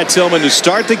Jeremiah Tillman to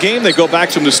start the game. They go back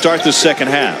to him to start the second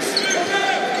half.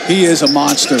 He is a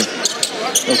monster.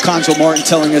 Conzo Martin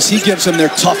telling us he gives them their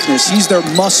toughness. He's their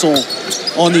muscle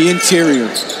on the interior.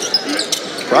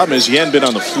 Problem is he hadn't been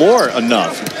on the floor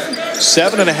enough.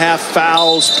 7.5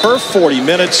 fouls per 40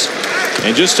 minutes.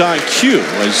 And just on cue,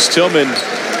 as Tillman,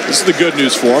 this is the good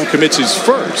news for him, commits his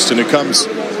first, and it comes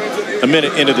a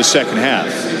minute into the second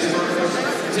half.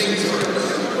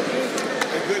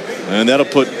 And that'll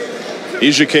put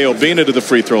Ejike Obina to the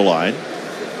free throw line.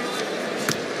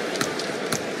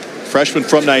 Freshman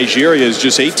from Nigeria is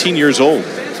just 18 years old.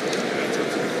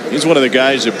 He's one of the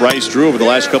guys that Bryce Drew over the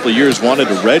last couple of years wanted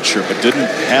to redshirt but didn't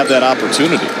have that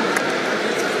opportunity.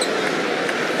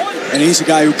 And he's a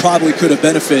guy who probably could have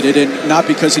benefited, and not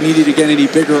because he needed to get any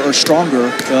bigger or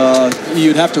stronger.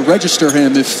 You'd have to register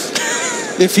him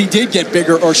if he did get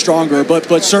bigger or stronger.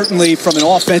 But certainly from an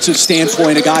offensive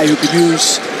standpoint, a guy who could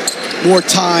use more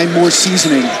time, more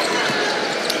seasoning.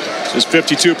 Just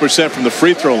 52% from the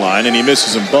free throw line, and he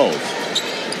misses them both.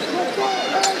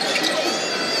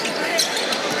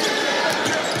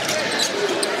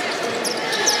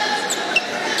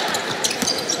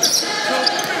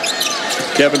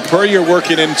 Kevin Puryear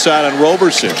working inside on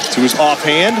Roberson to his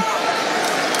offhand.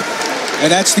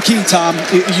 And that's the key, Tom.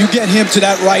 You get him to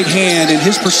that right hand, and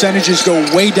his percentages go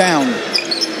way down.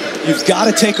 You've got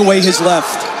to take away his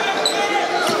left.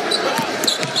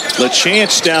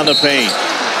 LaChance down the paint.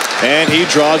 And he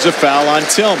draws a foul on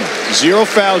Tillman. 0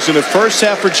 fouls in the first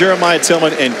half for Jeremiah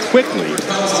Tillman, and quickly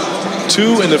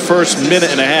 2 in the first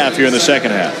minute and a half here in the second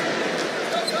half.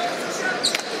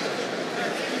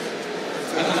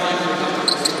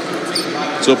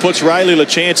 So it puts Riley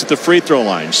LaChance at the free throw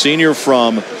line. Senior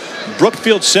from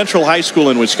Brookfield Central High School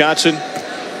in Wisconsin.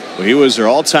 Well, he was their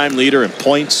all-time leader in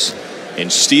points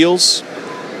and steals.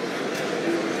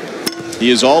 He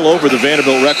is all over the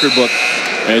Vanderbilt record book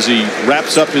as he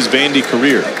wraps up his Vandy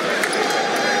career.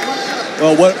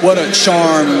 Well, what a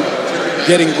charm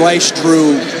getting Bryce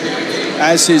Drew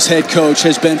as his head coach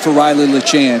has been for Riley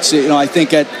LaChance. You know, I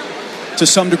think to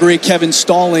some degree Kevin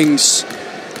Stallings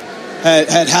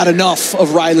had enough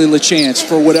of Riley LaChance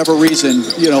for whatever reason.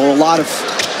 You know, a lot of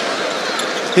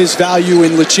his value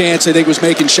in LaChance, I think, was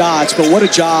making shots. But what a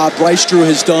job Bryce Drew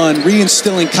has done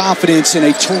reinstilling confidence in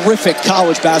a terrific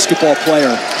college basketball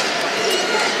player.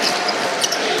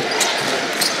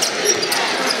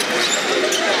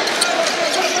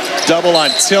 Double on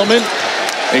Tillman.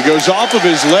 It goes off of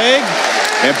his leg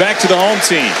and back to the home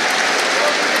team.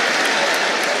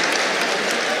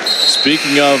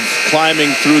 Speaking of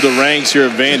climbing through the ranks here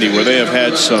at Vandy, where they have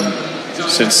had some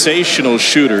sensational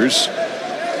shooters.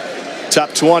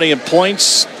 Top 20 in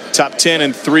points, top 10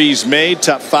 in threes made,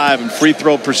 top 5 in free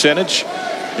throw percentage,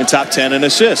 and top 10 in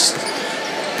assists.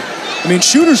 I mean,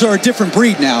 shooters are a different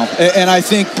breed now, and I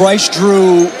think Bryce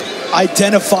Drew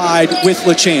identified with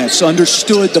LaChance,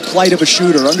 understood the plight of a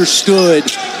shooter, understood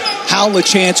how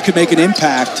LaChance could make an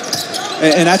impact,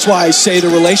 and that's why I say the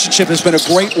relationship has been a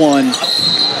great one.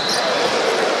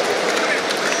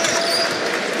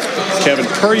 Kevin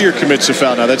Puryear commits a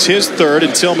foul. Now that's his third,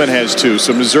 and Tillman has 2.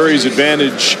 So Missouri's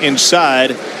advantage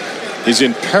inside is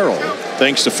in peril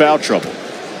thanks to foul trouble.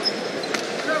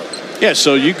 Yeah,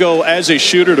 so you go as a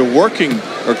shooter to working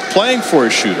or playing for a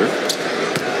shooter.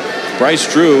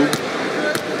 Bryce Drew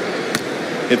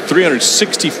hit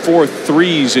 364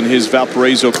 threes in his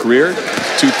Valparaiso career,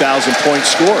 2,000-point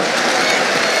scorer.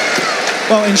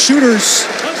 Well, and shooters,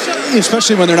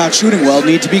 especially when they're not shooting well,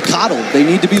 need to be coddled. They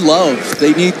need to be loved.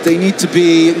 They need to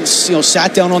be,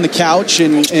 sat down on the couch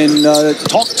and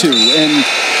talked to, and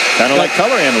kind of like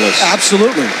color analysts.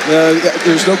 Absolutely.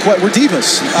 There's no question. We're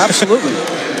divas. Absolutely.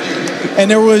 And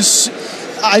there was,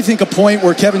 I think, a point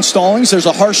where Kevin Stallings, there's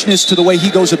a harshness to the way he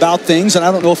goes about things, and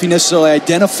I don't know if he necessarily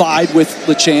identified with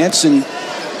LeChance. And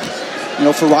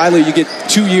for Riley, you get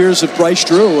 2 years of Bryce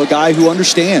Drew, a guy who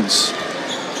understands.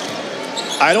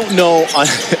 I don't know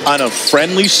on a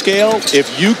friendly scale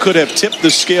if you could have tipped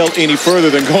the scale any further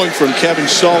than going from Kevin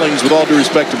Stallings, with all due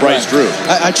respect to Bryce Drew.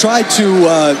 I tried to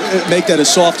make that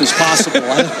as soft as possible.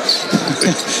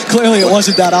 Clearly, it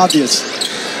wasn't that obvious.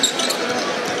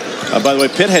 By the way,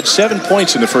 Pitt had 7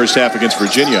 points in the first half against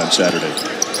Virginia on Saturday.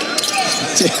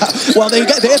 Yeah, well, they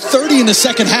had 30 in the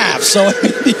second half, so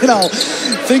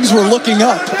things were looking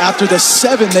up after the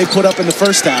 7 they put up in the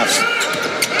first half.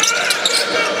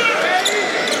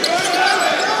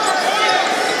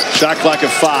 Shot clock at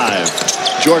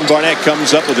 5. Jordan Barnett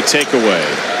comes up with a takeaway.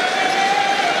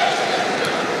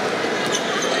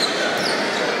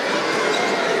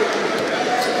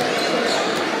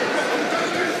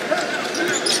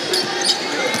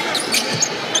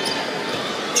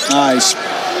 Nice.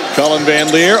 Cullen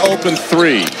Van Leer, open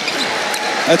 3.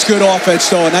 That's good offense,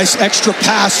 though. A nice extra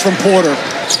pass from Porter.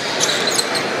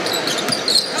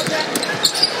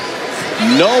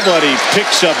 Nobody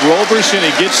picks up Roberson.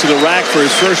 He gets to the rack for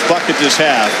his first bucket this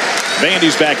half.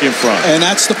 Vandy's back in front. And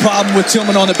that's the problem with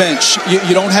Tillman on the bench.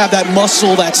 You don't have that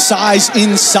muscle, that size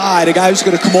inside. A guy who's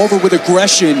going to come over with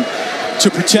aggression to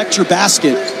protect your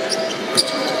basket.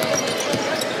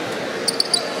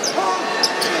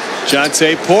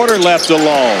 Jonte Porter left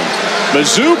alone.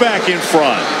 Mizzou back in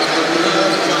front.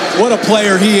 What a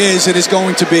player he is and is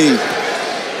going to be.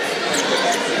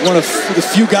 One of the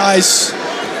few guys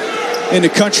in the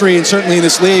country, and certainly in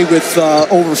this league, with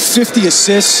over 50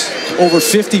 assists, over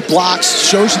 50 blocks.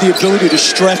 Shows you the ability to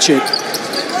stretch it.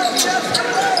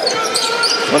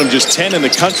 One of just 10 in the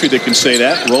country that can say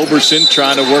that. Roberson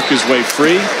trying to work his way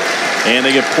free, and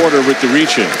they get Porter with the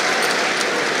reaching.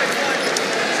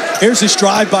 Here's this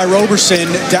drive by Roberson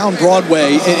down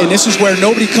Broadway, and this is where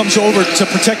nobody comes over to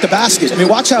protect the basket. I mean,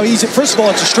 watch how easy. First of all,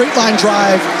 it's a straight line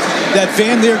drive that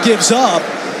Van Leer gives up,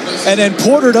 and then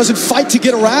Porter doesn't fight to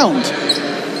get around.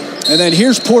 And then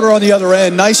here's Porter on the other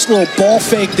end. Nice little ball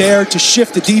fake there to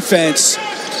shift the defense,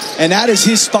 and that is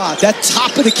his spot. That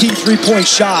top of the key three-point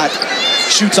shot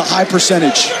shoots a high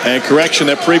percentage. And correction,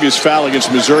 that previous foul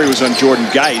against Missouri was on Jordan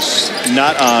Geis,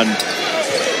 not on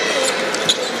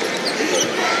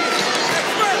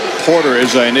Porter,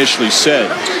 as I initially said.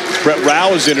 Brett Rao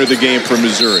has entered the game for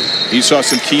Missouri. He saw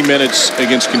some key minutes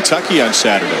against Kentucky on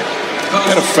Saturday.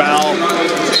 Got a foul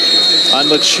on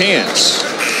LeChance.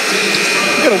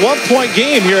 We got a 1-point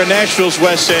game here in Nashville's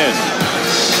West End.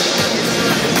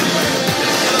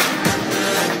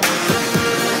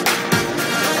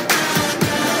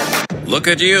 Look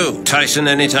at you, Tyson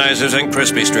Anytizers and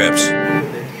Crispy Strips.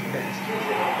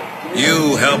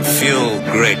 You help fuel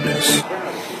greatness.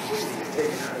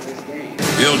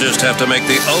 You'll just have to make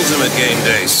the ultimate game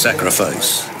day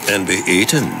sacrifice and be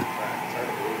eaten.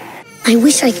 I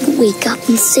wish I could wake up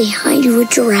and say hi to a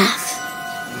giraffe.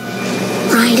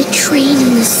 Ride a train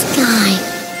in the sky.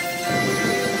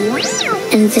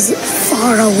 And visit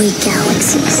faraway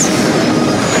galaxies.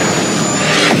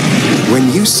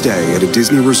 When you stay at a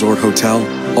Disney Resort hotel,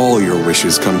 all your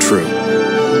wishes come true.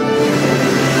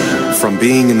 From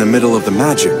being in the middle of the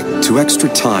magic to extra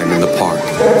time in the park.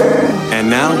 And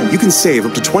now you can save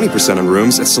up to 20% on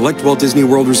rooms at select Walt Disney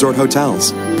World Resort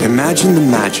hotels. Imagine the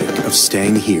magic of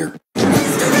staying here.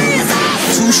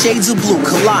 Two shades of blue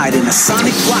collide in a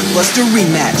Sonic blockbuster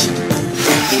rematch.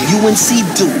 UNC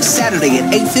Duke, Saturday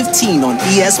at 8:15 on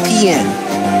ESPN.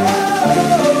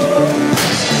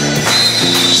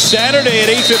 Saturday at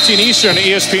 8:15 Eastern on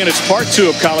ESPN. It's part 2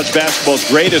 of college basketball's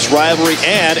greatest rivalry,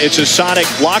 and it's a Sonic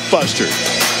blockbuster.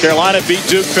 Carolina beat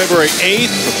Duke February 8th,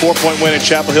 a 4-point win at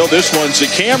Chapel Hill. This one's at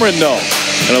Cameron, though.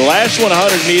 And the last 100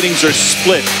 meetings are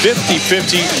split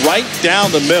 50-50 right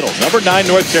down the middle. Number 9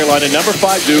 North Carolina, number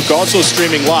 5 Duke, also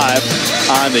streaming live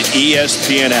on the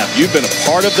ESPN app. You've been a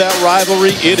part of that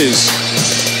rivalry. It is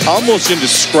almost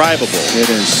indescribable.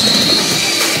 It is.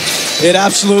 It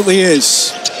absolutely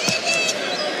is.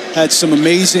 Had some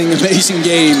amazing, amazing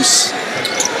games.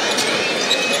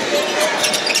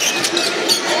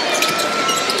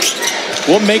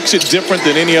 What makes it different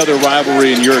than any other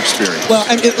rivalry in your experience? Well,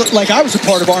 I mean, like I was a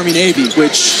part of Army-Navy,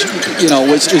 which, you know,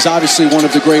 is obviously one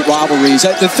of the great rivalries.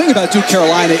 The thing about Duke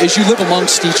Carolina is you live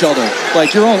amongst each other.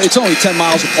 Like it's only 10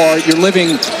 miles apart. You're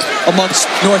living amongst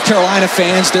North Carolina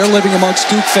fans. They're living amongst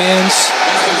Duke fans.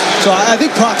 So I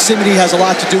think proximity has a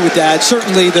lot to do with that.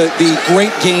 Certainly the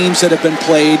great games that have been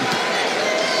played.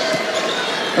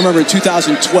 I remember in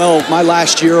 2012, my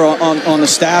last year on the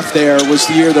staff there was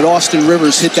the year that Austin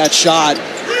Rivers hit that shot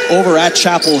over at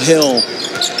Chapel Hill.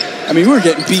 I mean, we were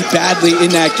getting beat badly in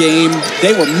that game.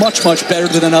 They were much, much better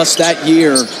than us that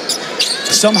year.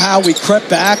 Somehow we crept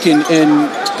back, and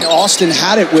Austin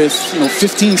had it with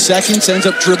 15 seconds, ends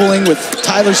up dribbling with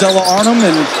Tyler Zella-Arnhem,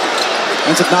 and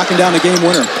ends up knocking down the game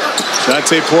winner.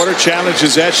 Jontay Porter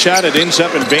challenges that shot. It ends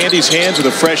up in Vandy's hands with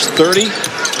a fresh 30.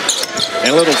 And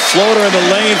a little floater in the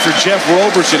lane for Jeff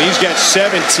Roberson. He's got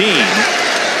 17.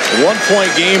 A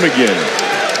one-point game again.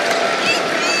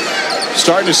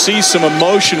 Starting to see some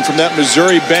emotion from that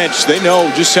Missouri bench. They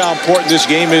know just how important this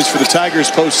game is for the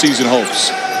Tigers' postseason hopes.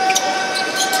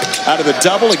 Out of the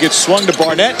double, it gets swung to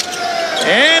Barnett.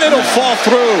 And it'll fall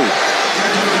through.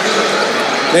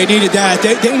 They needed that.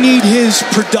 They need his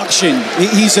production.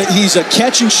 He's a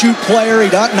catch-and-shoot player.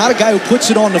 He's not a guy who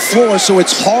puts it on the floor, so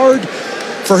it's hard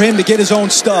for him to get his own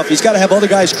stuff. He's got to have other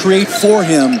guys create for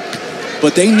him,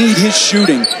 but they need his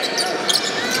shooting.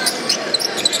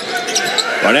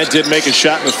 Barnett did make a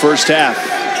shot in the first half.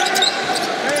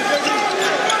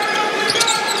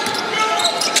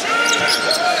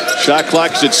 Shot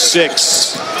clock's at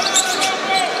 6.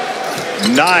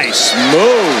 Nice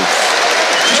move.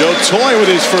 Joe Toye with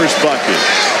his first bucket.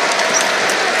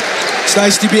 It's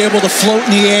nice to be able to float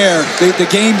in the air. The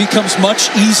game becomes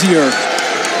much easier.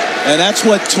 And that's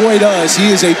what Toye does.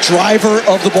 He is a driver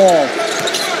of the ball.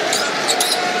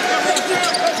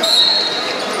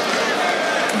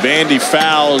 Vandy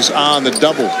fouls on the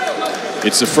double.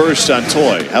 It's the first on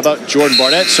Toye. How about Jordan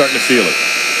Barnett starting to feel it?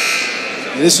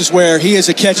 This is where he is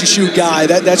a catch-and-shoot guy.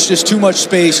 That's just too much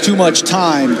space, too much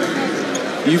time.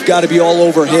 You've got to be all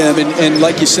over him. And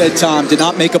like you said, Tom, did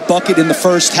not make a bucket in the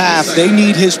first half. They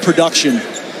need his production.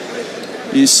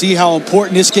 You see how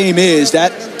important this game is.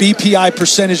 That BPI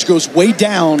percentage goes way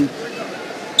down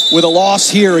with a loss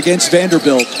here against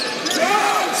Vanderbilt.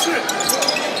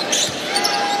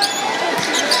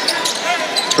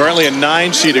 Currently a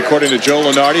 9 seed according to Joe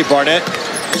Lunardi. Barnett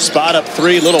spot up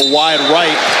 3, little wide right,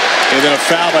 and then a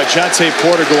foul by Jontay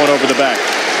Porter going over the back.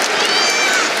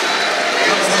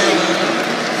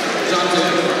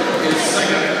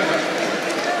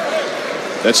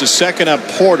 That's a second on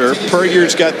Porter.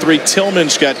 Puryear's got 3.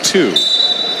 Tillman's got 2.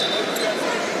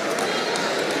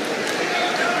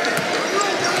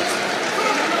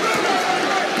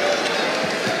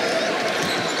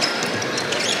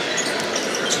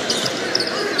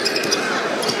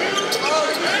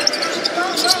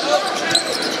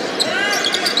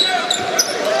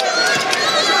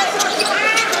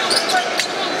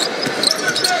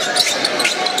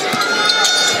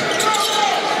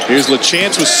 Here's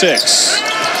LaChance with 6.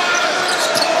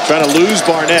 Trying to lose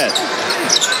Barnett.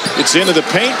 It's into the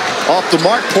paint. Off the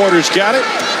mark. Porter's got it.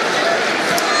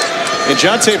 And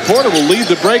Jontay Porter will lead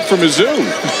the break for Mizzou.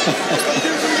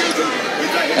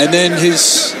 And then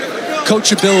his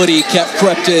coachability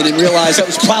crept in and realized that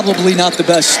was probably not the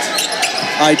best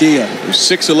idea.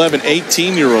 6'11",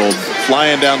 18-year-old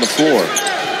flying down the floor.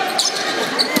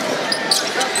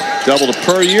 Double to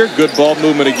Puryear. Good ball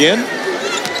movement again.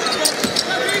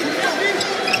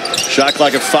 Shot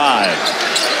clock at 5.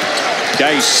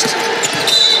 Geist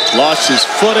lost his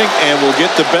footing and will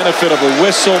get the benefit of a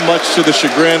whistle, much to the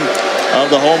chagrin of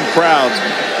the home crowd.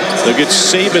 They'll get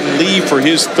Saban Lee for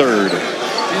his 3rd.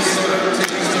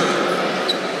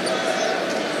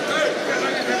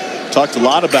 Talked a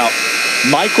lot about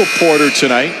Michael Porter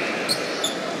tonight.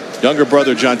 Younger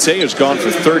brother Jontay has gone for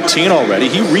 13 already.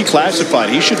 He reclassified.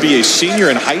 He should be a senior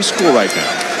in high school right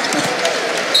now.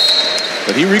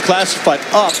 But he reclassified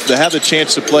up to have the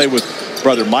chance to play with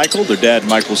brother Michael, their dad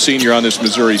Michael Sr. on this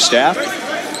Missouri staff.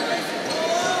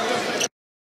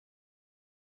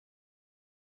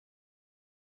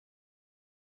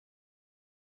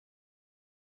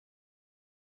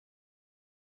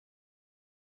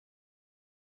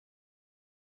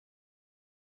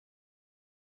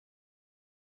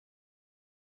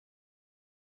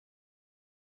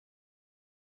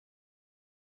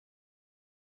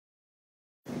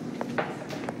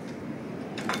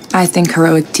 I think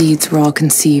heroic deeds were all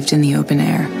conceived in the open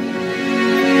air.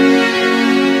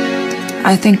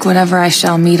 I think whatever I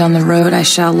shall meet on the road I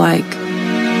shall like.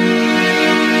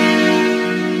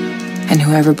 And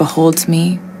whoever beholds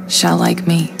me shall like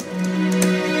me.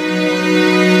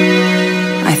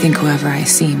 think whoever I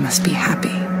see must be happy.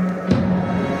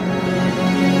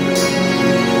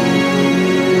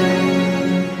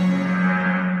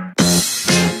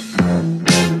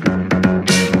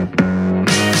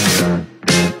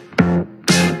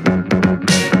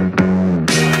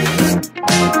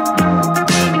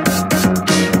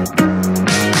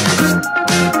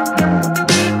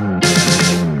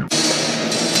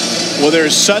 Well,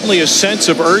 there's suddenly a sense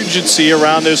of urgency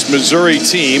around this Missouri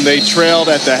team. They trailed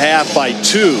at the half by 2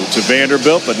 to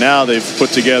Vanderbilt, but now they've put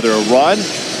together a run.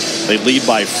 They lead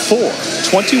by 4.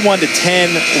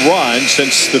 21-10 run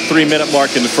since the 3-minute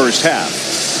mark in the first half.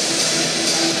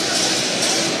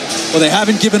 Well, they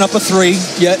haven't given up a 3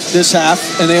 yet this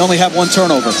half, and they only have 1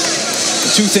 turnover.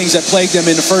 The 2 things that plagued them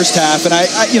in the first half. And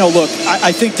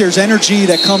I think there's energy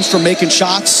that comes from making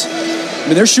shots. I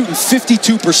mean, they're shooting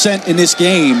 52% in this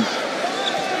game.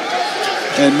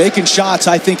 And making shots,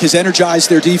 I think, has energized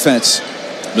their defense.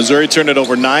 Missouri turned it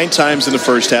over 9 times in the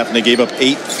first half, and they gave up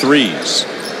 8 threes.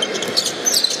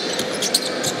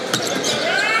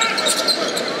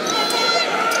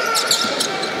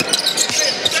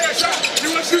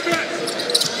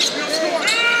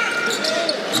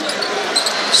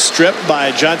 Stripped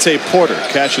by Jonte Porter.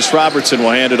 Cassius Robertson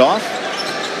will hand it off.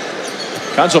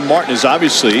 Cuonzo Martin is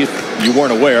obviously, if you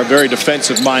weren't aware, a very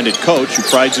defensive-minded coach who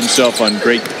prides himself on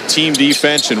great team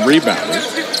defense and rebounding.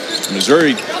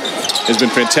 Missouri has been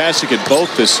fantastic at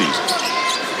both this season.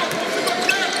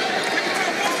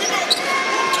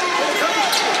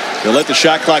 They'll let the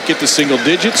shot clock get to single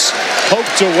digits.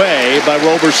 Poked away by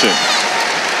Roberson.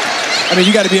 I mean,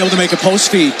 you got to be able to make a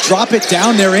post feed. Drop it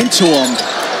down there into him.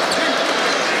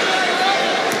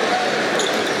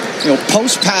 You know,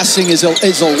 post passing is a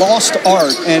lost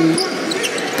art, and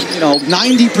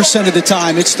 90% of the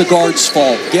time it's the guard's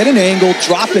fault. Get an angle,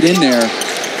 drop it in there.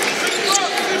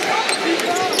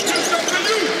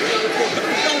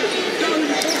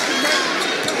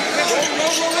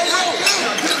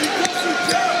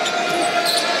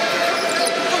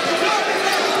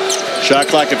 Shot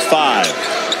clock at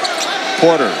 5.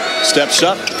 Porter steps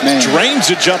up,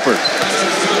 drains a jumper.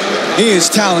 He is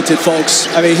talented, folks.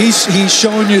 I mean, he's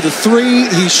showing you the 3.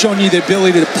 He's showing you the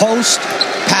ability to post,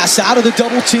 pass out of the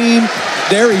double team.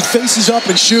 There he faces up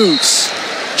and shoots.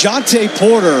 Jonte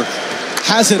Porter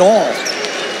has it all.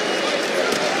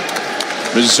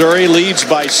 Missouri leads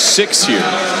by 6 here.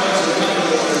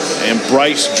 And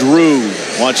Bryce Drew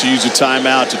wants to use a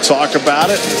timeout to talk about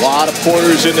it. A lot of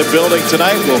Porters in the building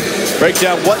tonight. We'll break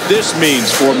down what this means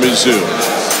for Mizzou.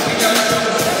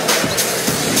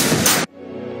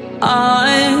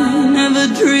 I never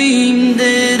dreamed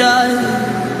that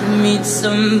I'd meet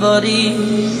somebody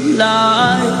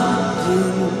like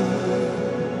you.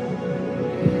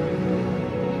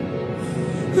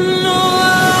 No,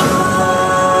 I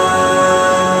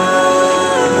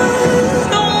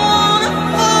don't wanna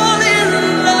fall in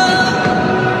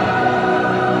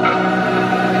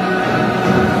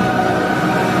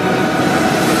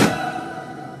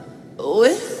love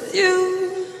with you.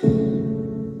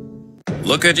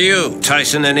 Look at you,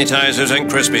 Tyson Anytizers and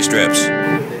Crispy Strips.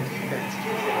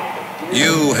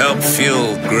 You help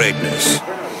fuel greatness.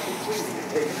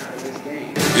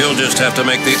 You'll just have to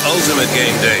make the ultimate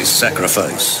game day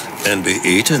sacrifice and be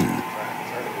eaten.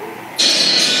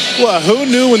 Well, who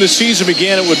knew when the season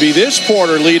began it would be this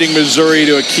Porter leading Missouri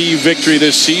to a key victory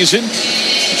this season?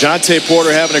 Jonte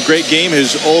Porter having a great game.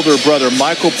 His older brother,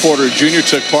 Michael Porter Jr.,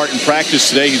 took part in practice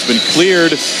today. He's been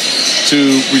cleared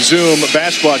to resume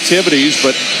basketball activities,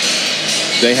 but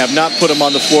they have not put him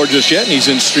on the floor just yet, and he's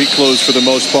in street clothes for the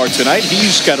most part tonight.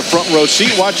 He's got a front row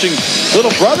seat watching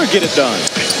little brother get it done.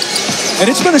 And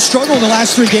it's been a struggle in the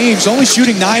last 3 games, only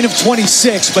shooting 9 of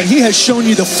 26, but he has shown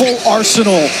you the full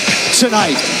arsenal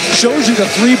tonight. Shows you the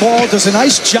 3 ball, does a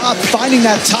nice job finding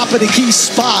that top of the key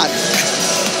spot.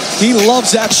 He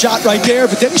loves that shot right there,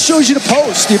 but then he shows you the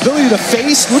post, the ability to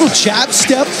face, little jab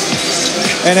step,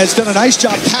 and has done a nice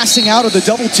job passing out of the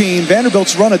double team.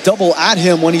 Vanderbilt's run a double at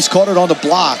him when he's caught it on the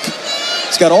block.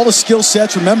 He's got all the skill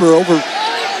sets. Remember, over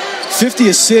 50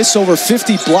 assists, over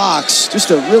 50 blocks. Just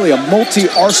really a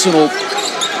multi-arsenal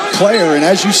player, and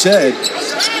as you said,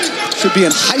 should be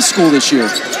in high school this year.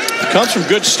 Comes from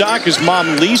good stock. His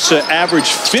mom, Lisa,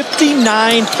 averaged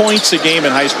 59 points a game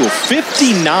in high school.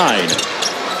 59.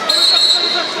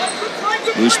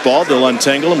 Loose ball, they'll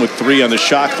untangle him with 3 on the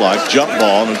shot clock. Jump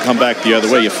ball, and come back the other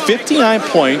way. You have 59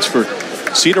 points for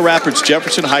Cedar Rapids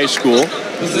Jefferson High School.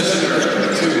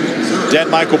 Dad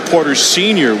Michael Porter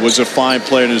Sr. was a fine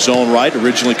player in his own right.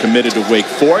 Originally committed to Wake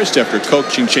Forest after a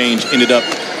coaching change ended up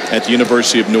at the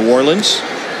University of New Orleans.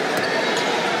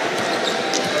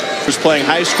 was playing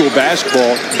high school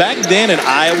basketball. Back then in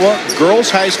Iowa, girls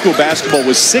high school basketball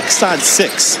was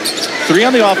 6-on-6. 3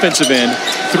 on the offensive end,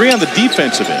 3 on the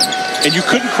defensive end, and you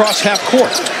couldn't cross half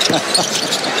court.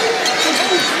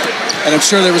 And I'm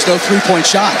sure there was no three-point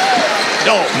shot.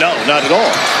 No, not at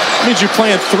all. That means you're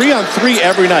playing 3-on-3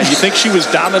 every night. You think she was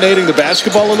dominating the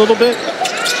basketball a little bit?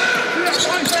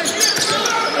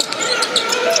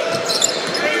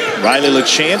 Riley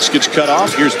LaChance gets cut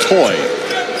off. Here's Toy.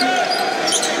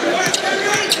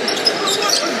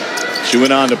 She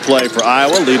went on to play for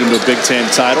Iowa, leading to a Big Ten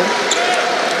title.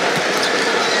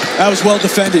 That was well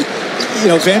defended. You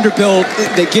know, Vanderbilt,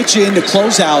 they get you into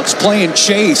closeouts, playing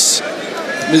chase.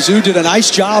 Mizzou did a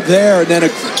nice job there, and then a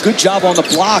good job on the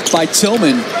block by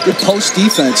Tillman. Good post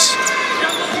defense.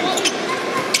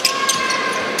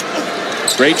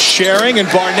 Great sharing, and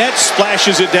Barnett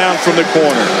splashes it down from the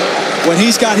corner. When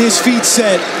he's got his feet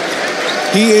set,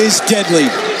 he is deadly.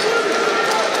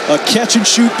 A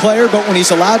catch-and-shoot player, but when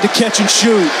he's allowed to catch and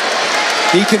shoot,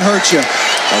 he can hurt you.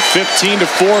 A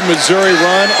 15-4 Missouri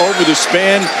run over the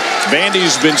span.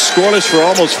 Vandy's been scoreless for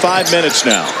almost 5 minutes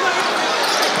now.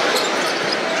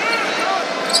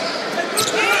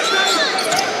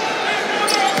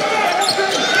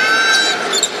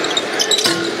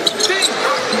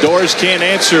 Doors can't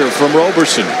answer from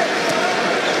Roberson.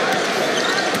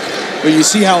 Well, you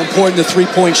see how important the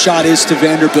three-point shot is to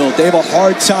Vanderbilt. They have a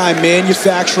hard time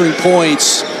manufacturing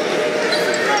points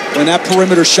when that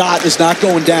perimeter shot is not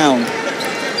going down.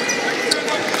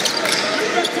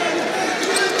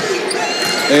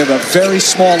 They have a very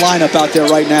small lineup out there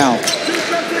right now.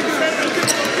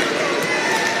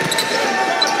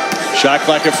 Shot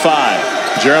clock at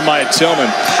 5. Jeremiah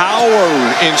Tillman, power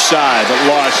inside, but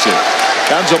lost it.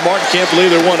 Gonzo Martin can't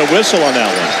believe they won a whistle on that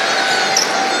one.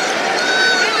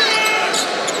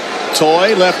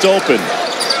 Toy left open.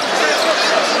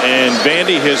 And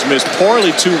Vandy has missed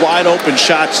poorly 2 wide open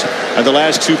shots on the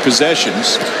last 2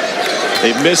 possessions.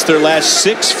 They've missed their last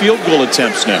 6 field goal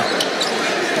attempts now.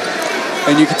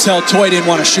 And you can tell Toy didn't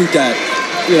want to shoot that.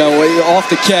 You know, off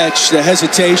the catch, the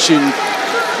hesitation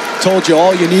told you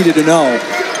all you needed to know.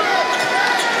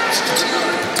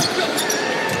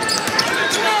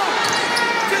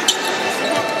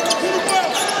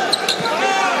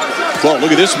 Well,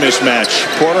 look at this mismatch.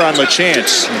 Porter on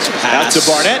LaChance. Out to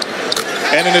Barnett.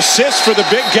 And an assist for the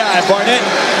big guy. Barnett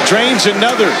drains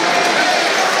another.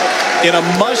 In a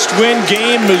must-win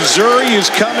game, Missouri is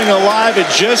coming alive at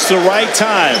just the right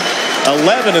time.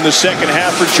 11 in the second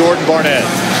half for Jordan Barnett.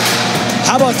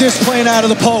 How about this playing out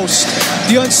of the post?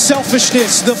 The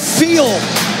unselfishness, the feel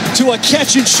to a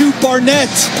catch-and-shoot Barnett.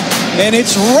 And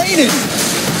it's raining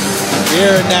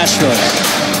here in Nashville.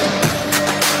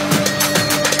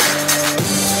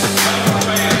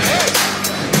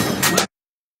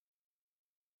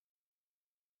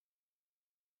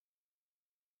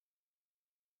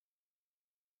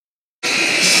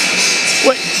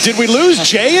 Wait, did we lose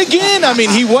Jay again? I mean,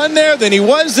 he won there, then he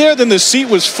was there, then the seat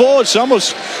was full. It's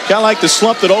almost kind of like the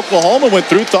slump that Oklahoma went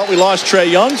through. Thought we lost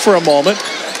Trae Young for a moment.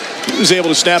 He was able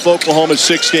to snap Oklahoma's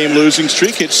 6-game losing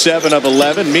streak, hit 7 of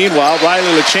 11. Meanwhile,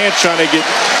 Riley LaChance trying to get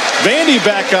Vandy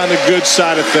back on the good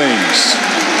side of things.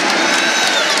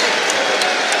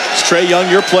 Is Trae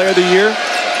Young your player of the year?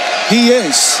 He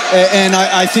is, and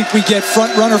I think we get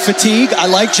front-runner fatigue. I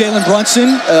like Jalen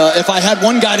Brunson. If I had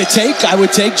one guy to take, I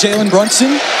would take Jalen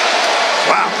Brunson.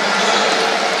 Wow.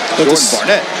 But Jordan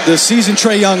Barnett. The season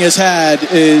Trae Young has had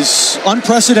is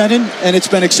unprecedented, and it's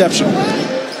been exceptional.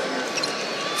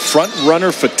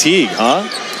 Front-runner fatigue, huh?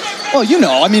 Well, you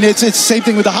know, I mean, it's the same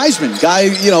thing with the Heisman. Guy,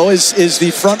 you know, is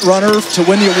the front-runner to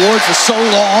win the award for so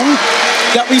long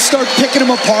that we start picking him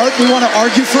apart. We want to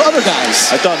argue for other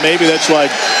guys. I thought maybe that's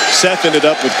why Seth ended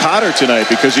up with Cotter tonight,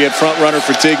 because he had front-runner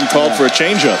fatigue and called for a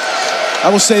changeup. I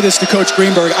will say this to Coach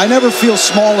Greenberg. I never feel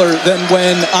smaller than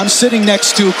when I'm sitting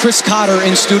next to Chris Cotter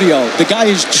in studio. The guy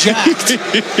is jacked.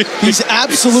 He's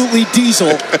absolutely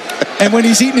diesel. And when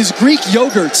he's eating his Greek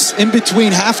yogurts in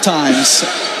between half times,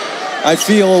 I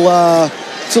feel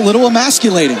it's a little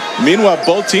emasculating. Meanwhile,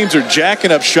 both teams are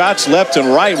jacking up shots left and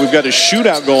right. We've got a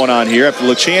shootout going on here after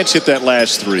LaChance hit that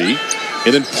last 3.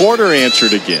 And then Porter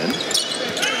answered again.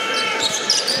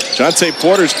 Jonte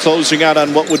Porter's closing out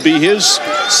on what would be his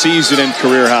season and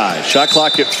career high. Shot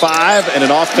clock at 5 and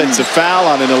an offensive foul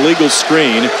on an illegal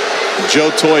screen. Joe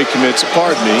Toy commits,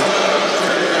 pardon me,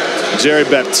 Jerry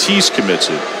Baptiste commits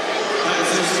it.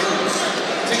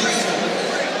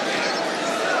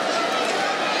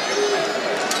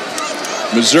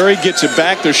 Missouri gets it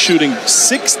back. They're shooting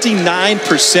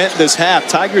 69% this half.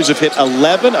 Tigers have hit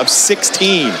 11 of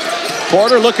 16.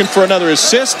 Porter looking for another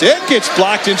assist. It gets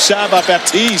blocked inside by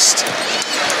Baptiste.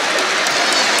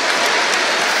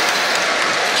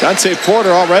 Jontay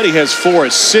Porter already has 4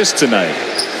 assists tonight.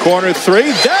 Corner 3,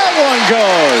 that one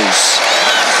goes.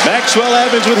 Maxwell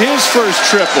Evans with his first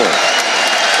triple.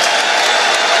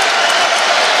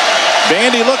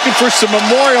 Vandy looking for some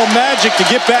memorial magic to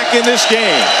get back in this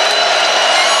game.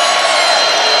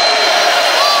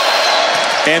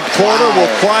 And Porter will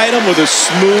quiet him with a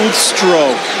smooth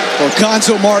stroke. Well,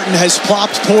 Gonzo Martin has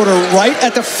plopped Porter right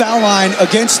at the foul line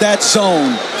against that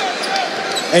zone.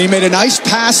 And he made a nice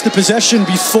pass to possession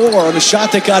before on the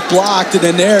shot that got blocked, and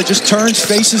then there just turns,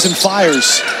 faces, and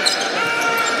fires.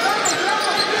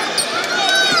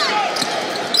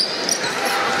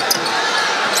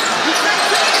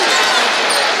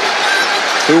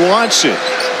 Who wants it?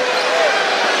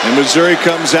 And Missouri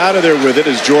comes out of there with it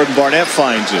as Jordan Barnett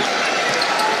finds it.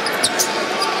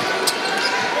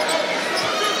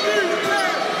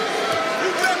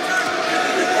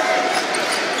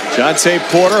 Jontay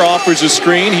Porter offers a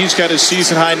screen. He's got a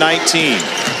season-high 19.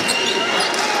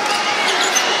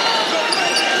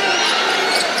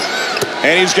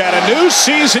 And he's got a new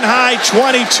season-high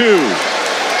 22.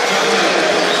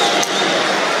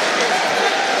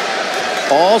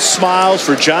 All smiles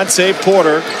for Jontay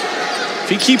Porter. If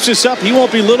he keeps this up, he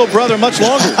won't be little brother much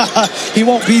longer. He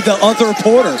won't be the other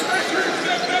Porter.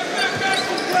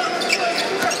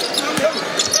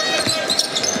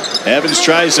 Evans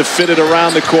tries to fit it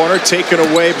around the corner, taken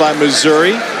away by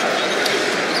Missouri.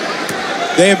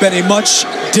 They have been a much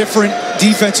different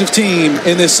defensive team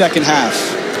in this second half.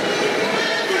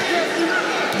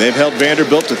 They've held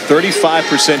Vanderbilt to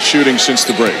 35% shooting since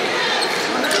the break.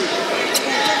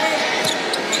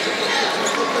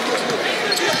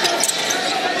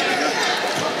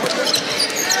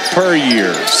 Per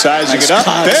year, sizing nice it up.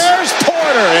 cuts. There's Porter,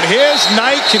 and his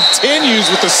night continues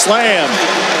with the slam.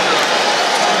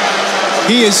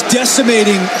 He is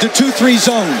decimating the 2-3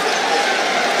 zone.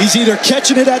 He's either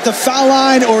catching it at the foul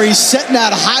line or he's setting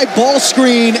that high ball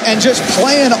screen and just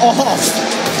playing off.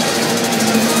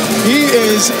 He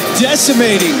is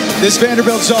decimating this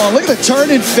Vanderbilt zone. Look at the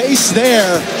turn and face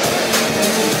there.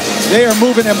 They are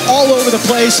moving him all over the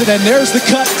place, and then there's the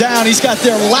cut down. He's got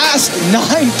their last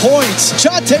 9 points.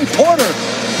 Jontay Porter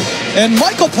and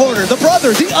Michael Porter, the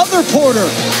brother, the other Porter,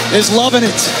 is loving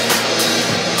it.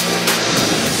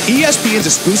 ESPN's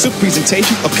exclusive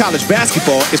presentation of college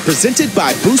basketball is presented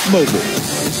by Boost Mobile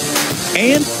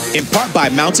and in part by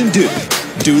Mountain Dew.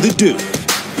 Do the do.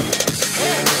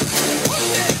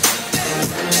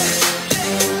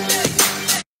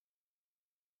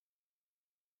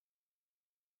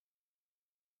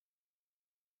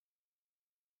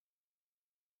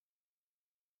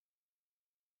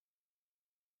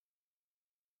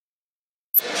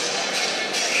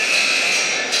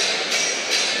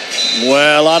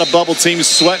 Well, a lot of bubble teams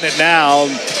sweating it now.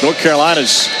 North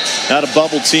Carolina's not a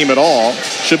bubble team at all.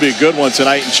 Should be a good one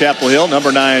tonight in Chapel Hill.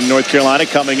 Number 9 North Carolina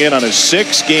coming in on a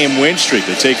 6-game win streak.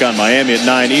 They take on Miami at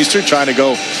 9 Eastern, trying to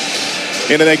go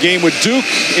into that game with Duke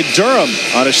in Durham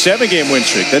on a 7-game win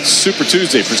streak. That's Super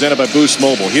Tuesday, presented by Boost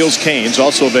Mobile. Heels Canes,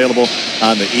 also available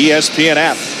on the ESPN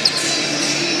app.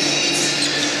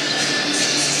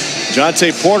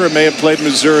 Jontay Porter may have played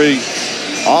Missouri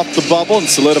off the bubble and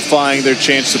solidifying their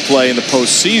chance to play in the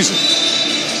postseason.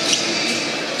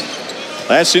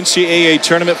 Last NCAA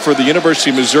tournament for the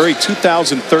University of Missouri,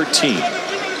 2013.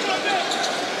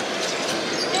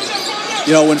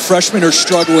 You know, when freshmen are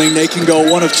struggling, they can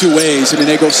go one of 2 ways. I mean,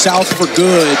 they go south for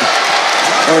good,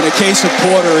 or in the case of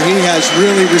Porter, he has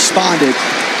really responded.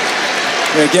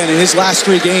 Again, in his last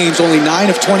 3 games, only 9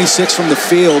 of 26 from the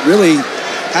field. Really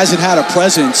hasn't had a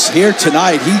presence. Here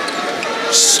tonight, he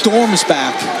storms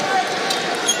back.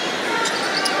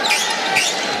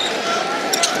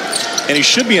 And he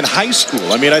should be in high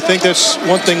school. I mean, I think that's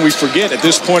one thing we forget at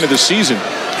this point of the season.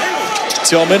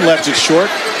 Tillman left it short.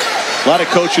 A lot of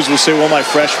coaches will say, well, my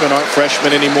freshmen aren't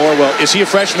freshmen anymore. Well, is he a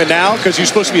freshman now? Because he's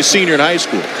supposed to be a senior in high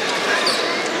school.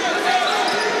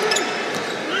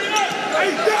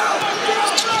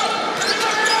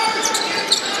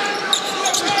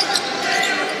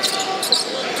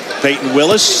 Peyton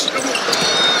Willis.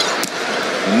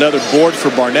 Another board for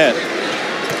Barnett.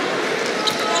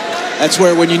 That's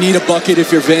where when you need a bucket,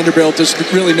 if you're Vanderbilt, there's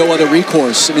really no other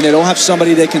recourse. I mean, they don't have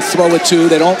somebody they can throw it to.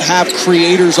 They don't have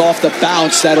creators off the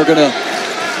bounce that are going to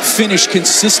finish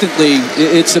consistently.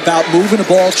 It's about moving the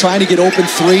ball, trying to get open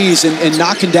threes, and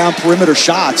knocking down perimeter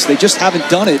shots. They just haven't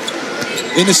done it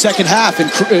in the second half,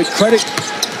 and credit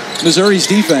Missouri's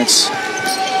defense.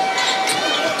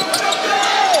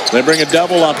 They bring a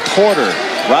double on Porter.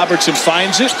 Robertson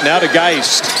finds it. Now to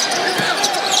Geist.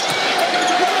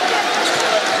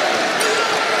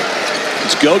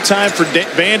 It's go time for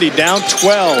Vandy, down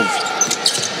 12.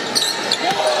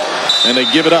 And they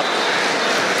give it up.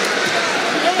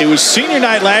 It was senior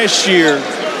night last year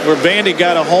where Vandy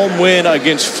got a home win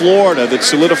against Florida that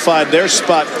solidified their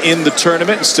spot in the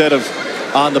tournament instead of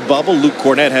on the bubble. Luke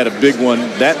Cornett had a big one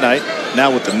that night.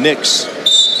 Now with the Knicks.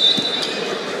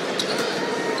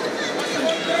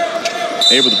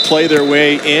 Able to play their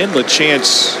way in.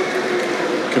 LeChance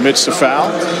commits the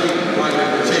foul.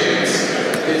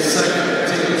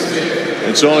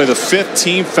 It's only the 5th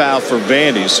team foul for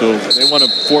Vandy, so they want to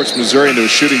force Missouri into a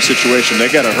shooting situation. They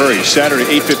got to hurry. Saturday,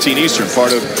 8:15 Eastern,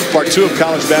 part 2 of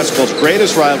college basketball's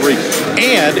greatest rivalry,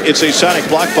 and it's a Sonic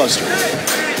blockbuster.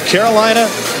 Carolina,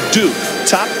 Duke,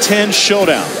 top 10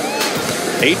 showdown.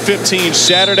 8:15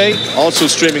 Saturday, also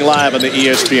streaming live on the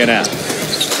ESPN app.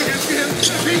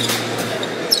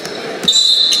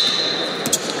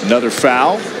 Another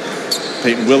foul.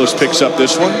 Peyton Willis picks up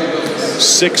this one.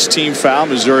 6th team foul.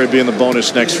 Missouri being the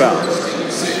bonus next foul.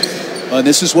 And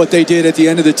this is what they did at the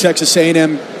end of the Texas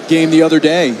A&M game the other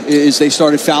day. Is they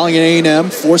started fouling at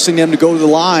A&M, forcing them to go to the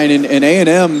line, and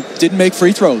A&M didn't make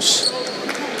free throws.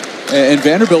 And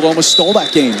Vanderbilt almost stole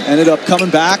that game. Ended up coming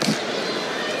back.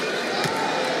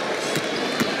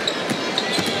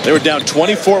 They were down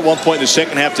 24 at one point in the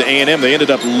second half to A&M. They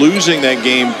ended up losing that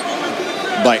game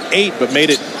by 8, but made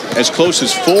it as close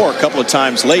as 4 a couple of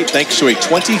times late thanks to a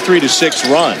 23-6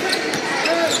 run.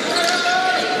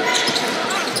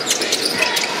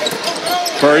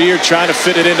 Puryear trying to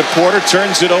fit it into Porter,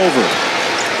 turns it over.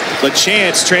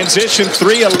 LeChance, transition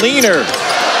 3, a leaner.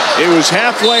 It was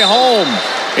halfway home,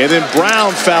 and then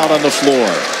Brown fouled on the floor.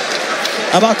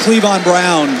 How about Cleavon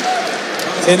Brown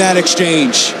in that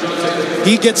exchange?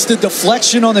 He gets the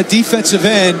deflection on the defensive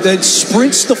end, then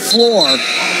sprints the floor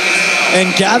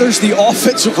and gathers the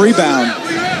offensive rebound.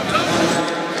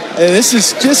 This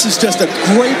is just a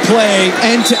great play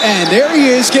end to end. There he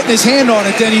is getting his hand on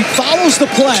it. Then he follows the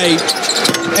play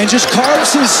and just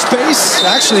carves his space.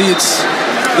 Actually, it's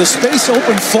the space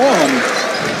open for him.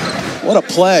 What a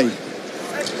play.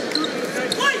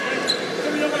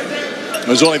 It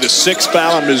was only the 6th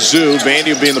foul on Mizzou.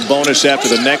 Vandy will be in the bonus after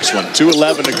the next one.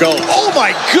 2:11 to go. Oh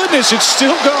my goodness, it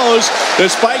still goes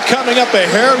despite coming up a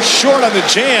hair short on the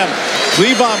jam.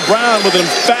 Cleavon Brown with an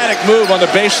emphatic move on the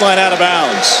baseline out of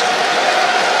bounds.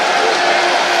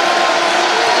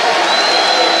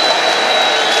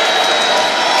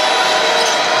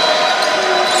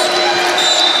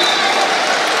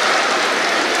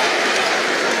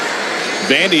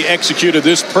 Vandy executed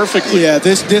this perfectly. Yeah,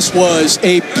 this was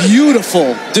a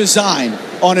beautiful design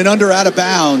on an under out of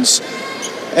bounds.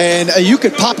 And you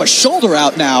could pop a shoulder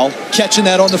out now catching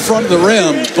that on the front of the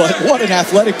rim. But what an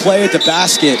athletic play at the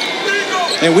basket.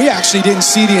 And we actually didn't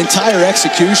see the entire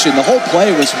execution. The whole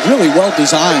play was really well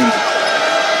designed.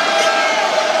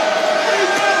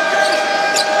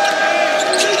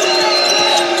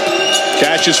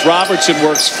 Cassius Robertson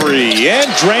works free and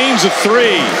drains a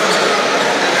 3.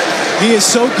 He is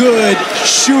so good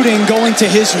shooting going to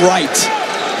his right.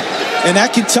 And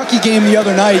that Kentucky game the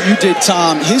other night, you did,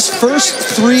 Tom, his first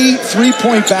 3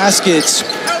 three-point baskets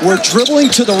were dribbling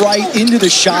to the right into the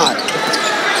shot.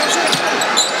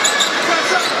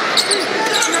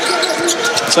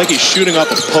 It's like he's shooting off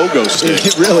a pogo stick.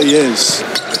 It really is.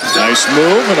 Nice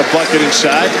move and a bucket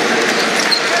inside.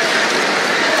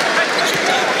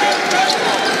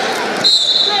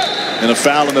 And a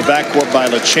foul in the backcourt by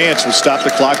LeChance will stop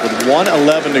the clock with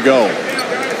 1:11 to go.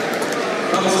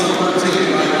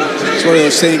 It's one of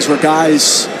those things where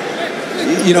guys,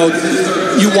 you know,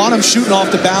 you want them shooting off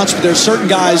the bounce, but there's certain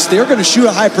guys, they're going to shoot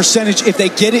a high percentage if they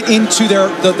get it into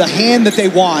the hand that they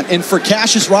want. And for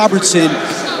Cassius Robertson,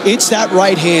 it's that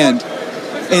right hand.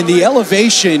 And the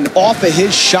elevation off of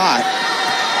his shot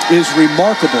is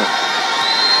remarkable.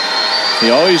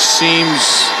 He always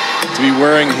seems to be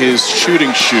wearing his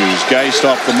shooting shoes. Geist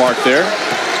off the mark there.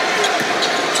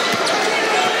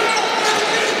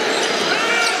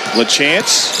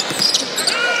 LeChance.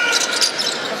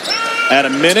 At a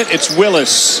minute, it's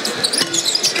Willis.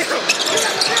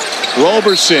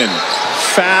 Roberson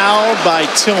fouled by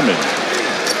Tillman.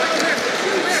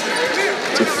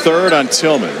 It's a 3rd on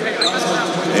Tillman.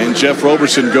 And Jeff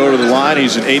Roberson go to the line.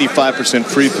 He's an 85%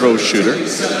 free throw shooter.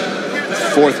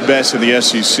 4th best in the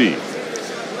SEC.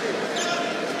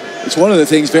 It's one of the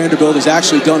things Vanderbilt has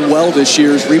actually done well this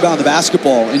year is rebound the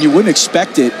basketball. And you wouldn't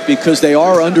expect it because they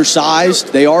are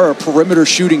undersized. They are a perimeter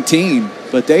shooting team.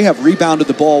 But they have rebounded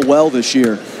the ball well this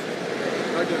year.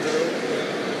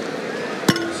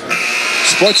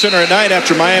 SportsCenter at night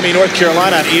after Miami, North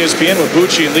Carolina on ESPN with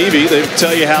Bucci and Levy. They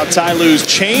tell you how Ty Lue's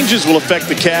changes will affect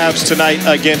the Cavs tonight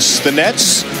against the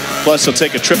Nets. Plus, they'll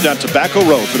take a trip down Tobacco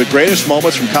Road for the greatest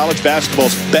moments from college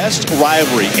basketball's best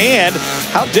rivalry and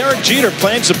how Derek Jeter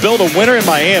plans to build a winner in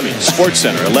Miami.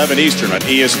 SportsCenter, 11 Eastern on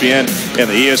ESPN and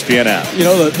the ESPN app. You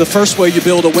know, the first way you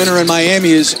build a winner in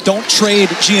Miami is don't trade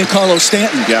Giancarlo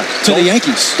Stanton to the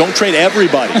Yankees. Don't trade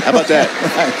everybody. How about that?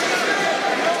 Right.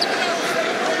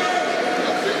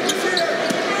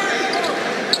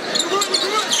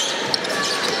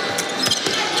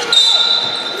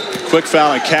 Quick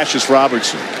foul on Cassius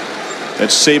Robertson.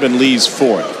 That's Saban Lee's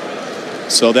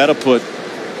fourth. So that'll put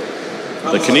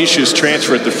the Canisius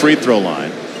transfer at the free throw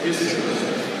line.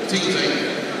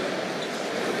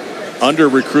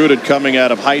 Under-recruited coming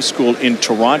out of high school in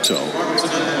Toronto.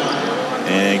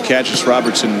 And Cassius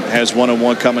Robertson has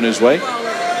one-on-one coming his way.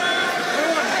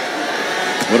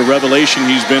 What a revelation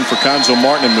he's been for Conzo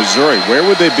Martin in Missouri. Where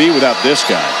would they be without this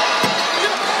guy?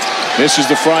 Misses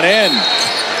the front end.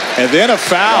 And then a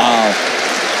foul. Wow.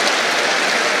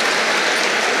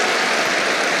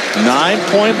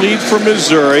 9-point lead for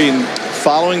Missouri. And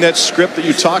following that script that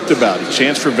you talked about, a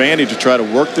chance for Vandy to try to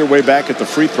work their way back at the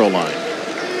free throw line.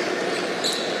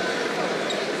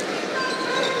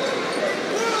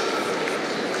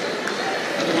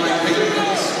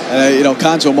 You know,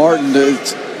 Conzo Martin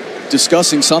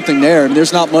discussing something there. I mean,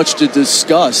 there's not much to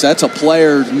discuss. That's a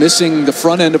player missing the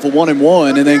front end of a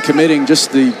 1-and-1 and then committing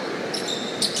just the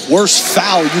worst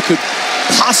foul you could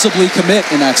possibly commit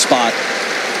in that spot.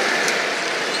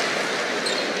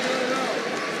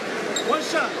 One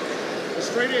shot.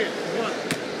 Straight in. One.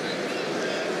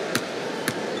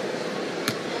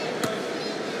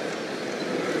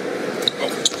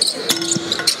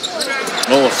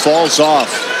 Oh, it falls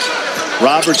off.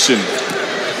 Robertson.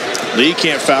 Lee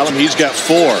can't foul him. He's got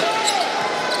 4.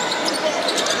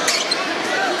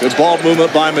 Good ball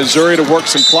movement by Missouri to work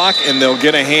some clock, and they'll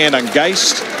get a hand on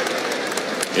Geist.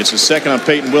 It's a second on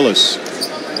Peyton Willis.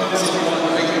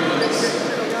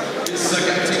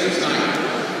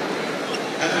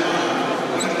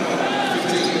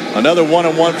 Another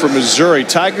 1-on-1 for Missouri.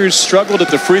 Tigers struggled at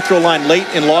the free throw line late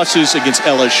in losses against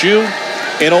LSU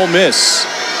and Ole Miss.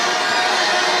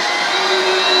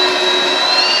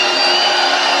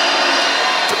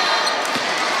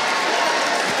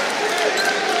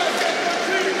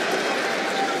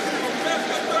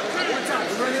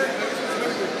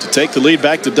 Take the lead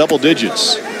back to double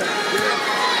digits.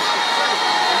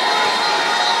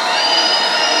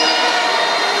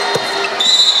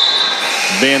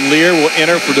 Van Leer will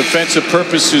enter for defensive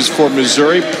purposes for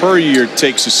Missouri. Puryear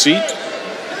takes a seat.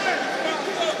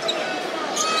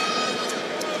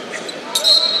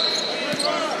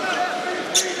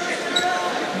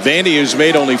 Vandy has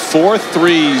made only 4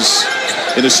 threes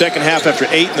in the second half after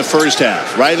 8 in the first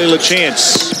half. Riley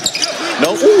LaChance.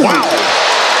 Nope. Wow.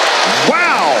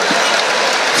 Wow.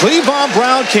 Cleavon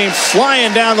Brown came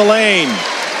flying down the lane.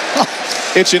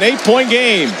 It's an 8-point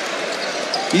game.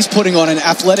 He's putting on an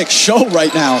athletic show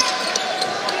right now.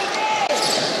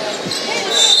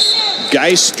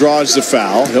 Geist draws the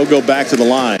foul. He'll go back to the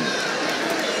line.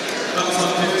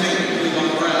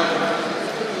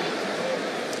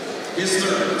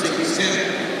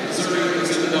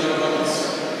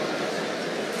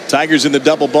 Tigers in the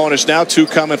double bonus now. 2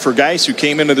 coming for Geist, who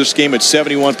came into this game at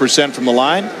 71% from the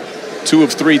line. 2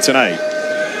 of 3 tonight.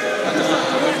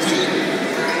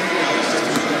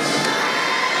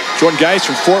 Jordan Geist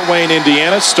from Fort Wayne,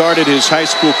 Indiana, started his high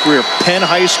school career at Penn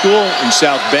High School in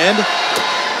South Bend.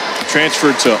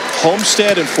 Transferred to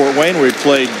Homestead in Fort Wayne, where he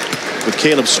played with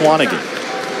Caleb Swanigan.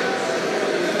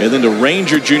 And then to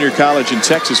Ranger Junior College in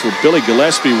Texas, where Billy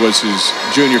Gillespie was his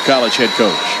junior college head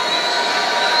coach.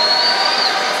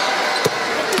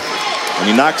 And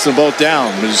he knocks them both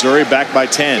down. Missouri back by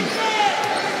 10.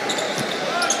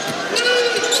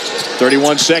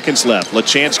 31 seconds left.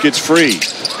 LaChance gets free.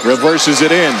 Reverses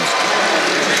it in.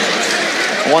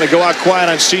 I want to go out quiet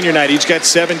on senior night. He's got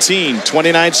 17.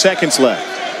 29 seconds left.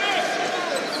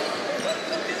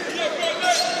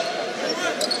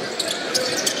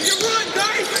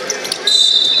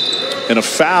 And a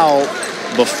foul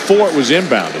before it was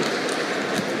inbounded.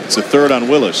 It's a third on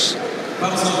Willis.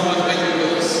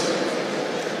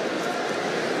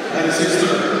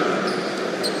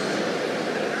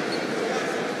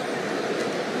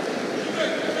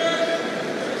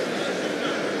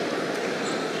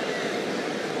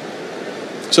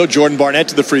 So Jordan Barnett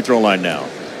to the free throw line now.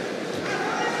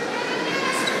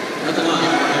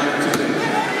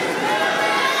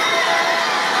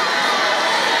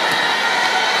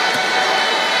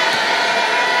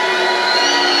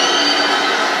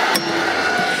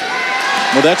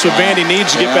 Well, that's what Vandy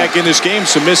needs to get back in this game.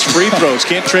 Some missed free throws.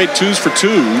 Can't trade 2s for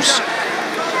 2s.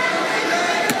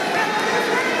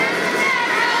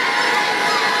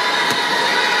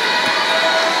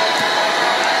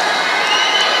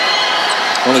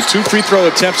 Only 2 free throw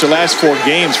attempts the last 4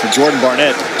 games for Jordan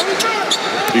Barnett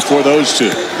before those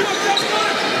 2.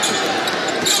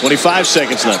 25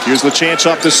 seconds left. Here's the chance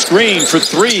off the screen for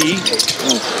 3.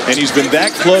 And he's been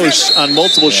that close on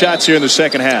multiple shots here in the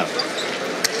second half.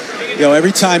 You know,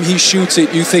 every time he shoots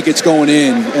it, you think it's going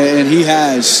in. And he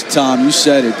has, Tom, you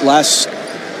said it. Last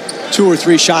 2 or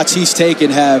 3 shots he's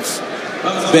taken have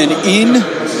been in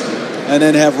and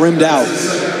then have rimmed out.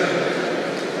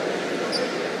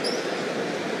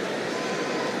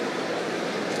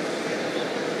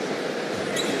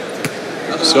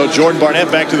 So Jordan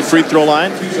Barnett back to the free throw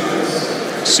line.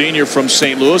 Senior from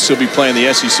St. Louis. He'll be playing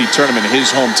the SEC tournament in his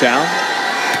hometown.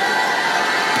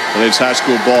 Plays high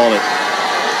school ball at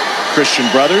Christian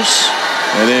Brothers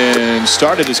and then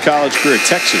started his college career at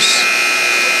Texas.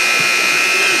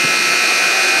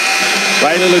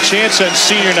 Riley LaChance on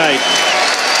senior night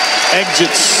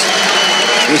exits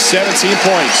with 17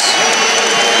 points.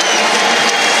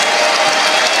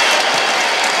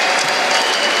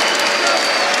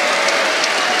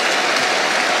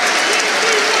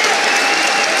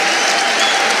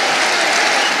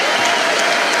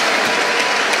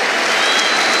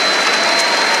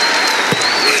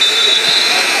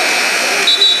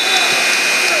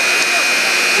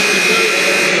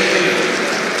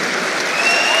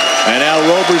 And now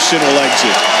Roberson will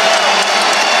exit.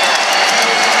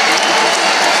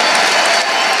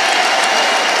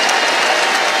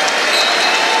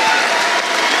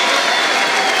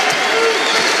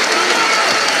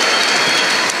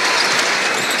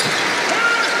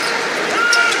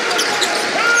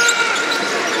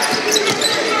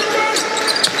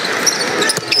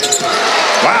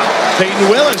 Wow, Peyton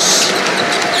Willis.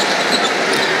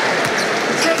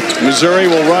 Missouri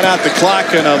will run out the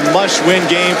clock in a must-win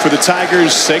game for the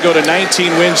Tigers. They go to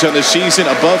 19 wins on the season,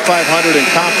 above 500 in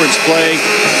conference play.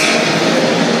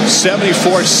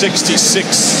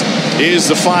 74-66 is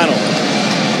the final.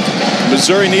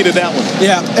 Missouri needed that one.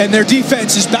 Yeah, and their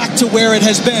defense is back to where it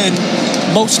has been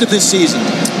most of this season.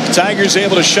 Tigers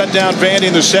able to shut down Vandy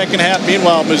in the second half.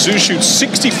 Meanwhile, Mizzou shoots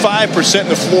 65% in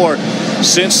the floor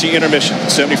since the intermission.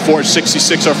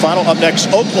 74-66 our final. Up next,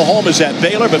 Oklahoma is at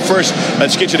Baylor. But first,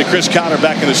 let's get you to Chris Cotter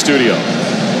back in the studio.